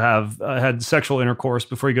 if you have had sexual intercourse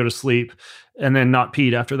before you go to sleep and then not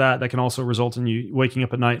peed after that can also result in you waking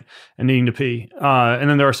up at night and needing to pee. And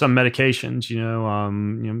then there are some medications,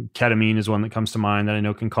 ketamine is one that comes to mind that I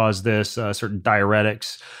know can cause this, certain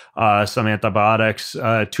diuretics, some antibiotics,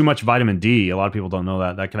 too much vitamin D. A lot of people don't know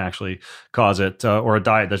that can actually cause it, or a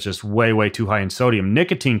diet that's just way, way too high in sodium.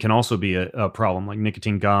 Nicotine can also be a problem, like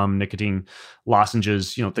nicotine gum, nicotine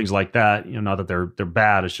lozenges, things like that. Not that they're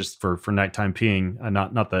bad. It's just for nighttime peeing,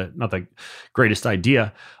 not the greatest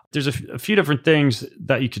idea. There's a few different things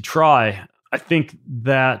that you could try. I think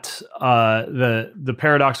that the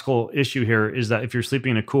paradoxical issue here is that if you're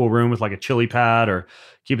sleeping in a cool room with like a chili pad or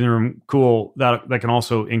keeping the room cool, that can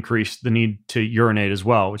also increase the need to urinate as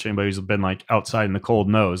well, which anybody who's been like outside in the cold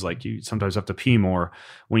knows. Like you sometimes have to pee more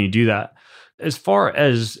when you do that. As far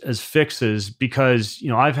as fixes, because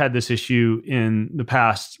I've had this issue in the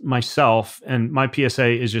past myself, and my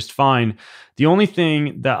PSA is just fine. The only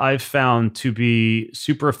thing that I've found to be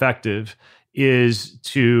super effective is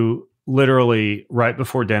to literally right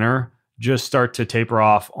before dinner just start to taper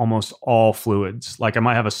off almost all fluids. Like I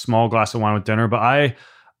might have a small glass of wine with dinner, but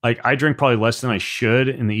I drink probably less than I should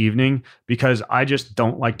in the evening because I just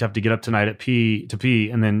don't like to have to get up tonight to pee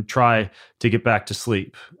and then try to get back to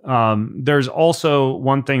sleep. There's also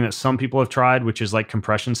one thing that some people have tried, which is like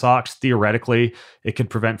compression socks. Theoretically, it could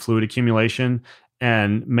prevent fluid accumulation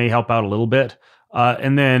and may help out a little bit.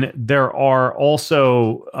 And then there are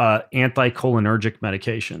also anticholinergic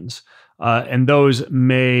medications, and those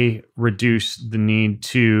may reduce the need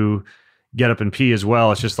to get up and pee as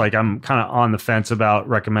well. It's just like I'm kind of on the fence about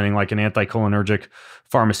recommending like an anticholinergic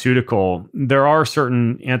pharmaceutical. There are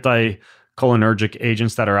certain cholinergic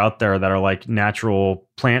agents that are out there that are like natural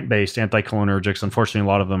plant-based anticholinergics. Unfortunately,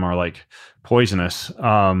 a lot of them are like poisonous.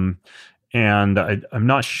 And I'm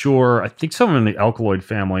not sure. I think some in the alkaloid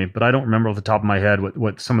family, but I don't remember off the top of my head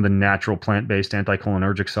what some of the natural plant-based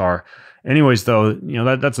anticholinergics are. Anyways, though,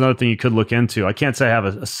 that's another thing you could look into. I can't say I have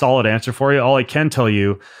a solid answer for you. All I can tell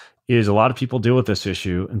you is a lot of people deal with this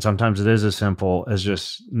issue, and sometimes it is as simple as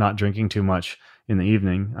just not drinking too much in the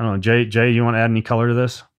evening. I don't know, Jay, you want to add any color to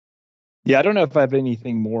this? Yeah, I don't know if I have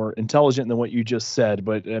anything more intelligent than what you just said,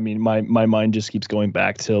 but I mean, my mind just keeps going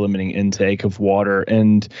back to limiting intake of water.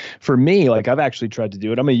 And for me, like I've actually tried to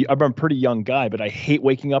do it. I'm a pretty young guy, but I hate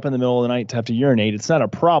waking up in the middle of the night to have to urinate. It's not a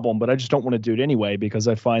problem, but I just don't want to do it anyway, because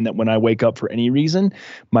I find that when I wake up for any reason,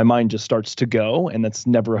 my mind just starts to go, and that's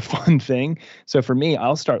never a fun thing. So for me,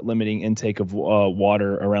 I'll start limiting intake of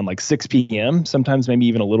water around like 6 p.m., sometimes maybe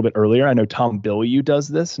even a little bit earlier. I know Tom Bilyeu does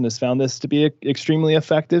this and has found this to be extremely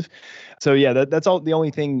effective. So yeah, that's all. The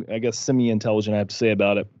only thing I guess semi-intelligent I have to say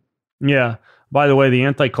about it. Yeah. By the way, the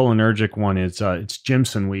anticholinergic one is it's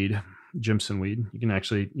Jimson weed. Jimson weed. You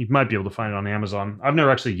might be able to find it on Amazon. I've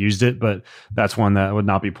never actually used it, but that's one that would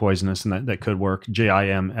not be poisonous and that could work.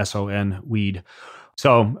 JIMSON weed.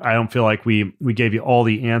 So I don't feel like we gave you all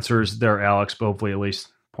the answers there, Alex, but hopefully at least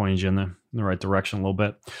pointed you in the right direction a little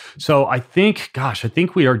bit. So I think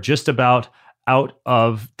we are just about out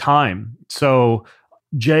of time. So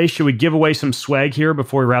Jay, should we give away some swag here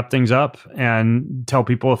before we wrap things up and tell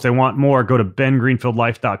people if they want more, go to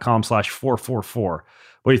bengreenfieldlife.com/444.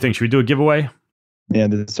 What do you think? Should we do a giveaway? Yeah,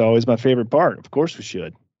 that's always my favorite part. Of course we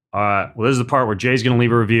should. All right. Well, this is the part where Jay's going to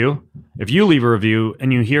leave a review. If you leave a review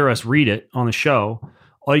and you hear us read it on the show,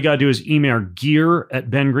 all you got to do is email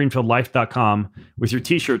gear@bengreenfieldlife.com with your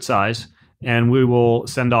t-shirt size, and we will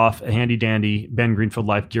send off a handy dandy Ben Greenfield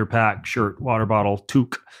Life gear pack, shirt, water bottle,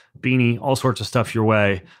 toque, beanie, all sorts of stuff your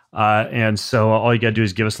way. And so all you got to do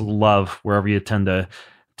is give us a little love wherever you tend to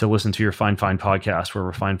listen to your fine podcast,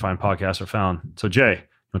 wherever fine podcasts are found. So Jay, you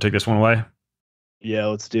want to take this one away? Yeah,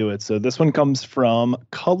 let's do it. So this one comes from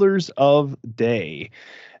Colors of Day,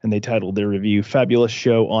 and they titled their review, Fabulous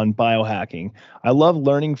Show on Biohacking. I love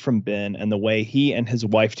learning from Ben and the way he and his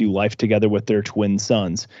wife do life together with their twin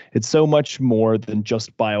sons. It's so much more than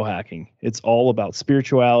just biohacking. It's all about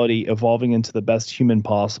spirituality, evolving into the best human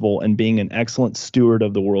possible, and being an excellent steward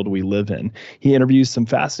of the world we live in. He interviews some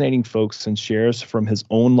fascinating folks and shares from his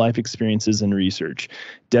own life experiences and research.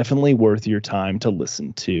 Definitely worth your time to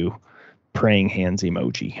listen to. Praying hands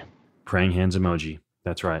emoji. Praying hands emoji.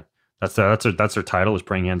 That's right. That's their title, is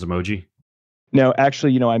praying hands emoji. No,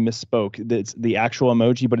 actually, I misspoke. It's the actual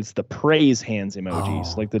emoji, but it's the praise hands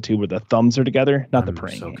emojis, like the two where the thumbs are together, not the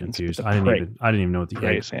praying. I'm so confused. I didn't even know what the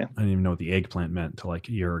I didn't even know what the eggplant meant till like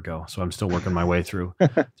a year ago. So I'm still working my way through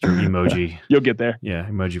emoji. You'll get there. Yeah,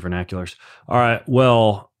 emoji vernaculars. All right.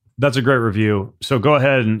 Well, that's a great review. So go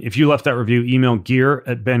ahead, and if you left that review, email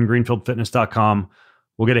gear@bengreenfieldfitness.com.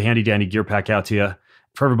 We'll get a handy dandy gear pack out to you.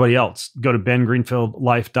 For everybody else, go to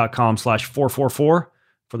bengreenfieldlife.com/444 for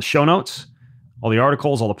the show notes, all the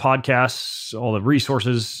articles, all the podcasts, all the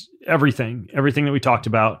resources, everything that we talked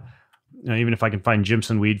about. Even if I can find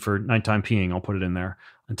Jimson weed for nighttime peeing, I'll put it in there.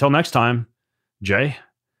 Until next time, Jay,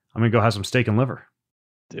 I'm going to go have some steak and liver.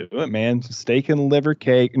 Do it, man. Steak and liver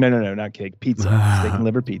cake. No, not cake. Pizza. Steak and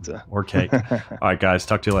liver pizza. Or cake. All right, guys.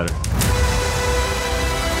 Talk to you later.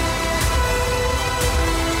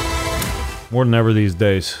 More than ever these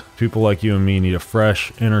days, people like you and me need a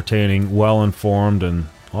fresh, entertaining, well-informed, and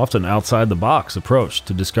often outside-the-box approach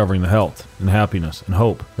to discovering the health and happiness and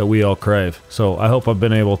hope that we all crave. So I hope I've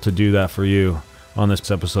been able to do that for you on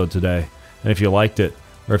this episode today. And if you liked it,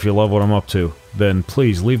 or if you love what I'm up to, then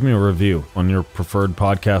please leave me a review on your preferred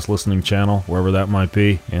podcast listening channel, wherever that might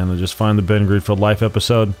be, and just find the Ben Greenfield Life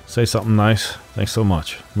episode. Say something nice. Thanks so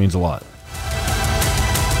much. It means a lot.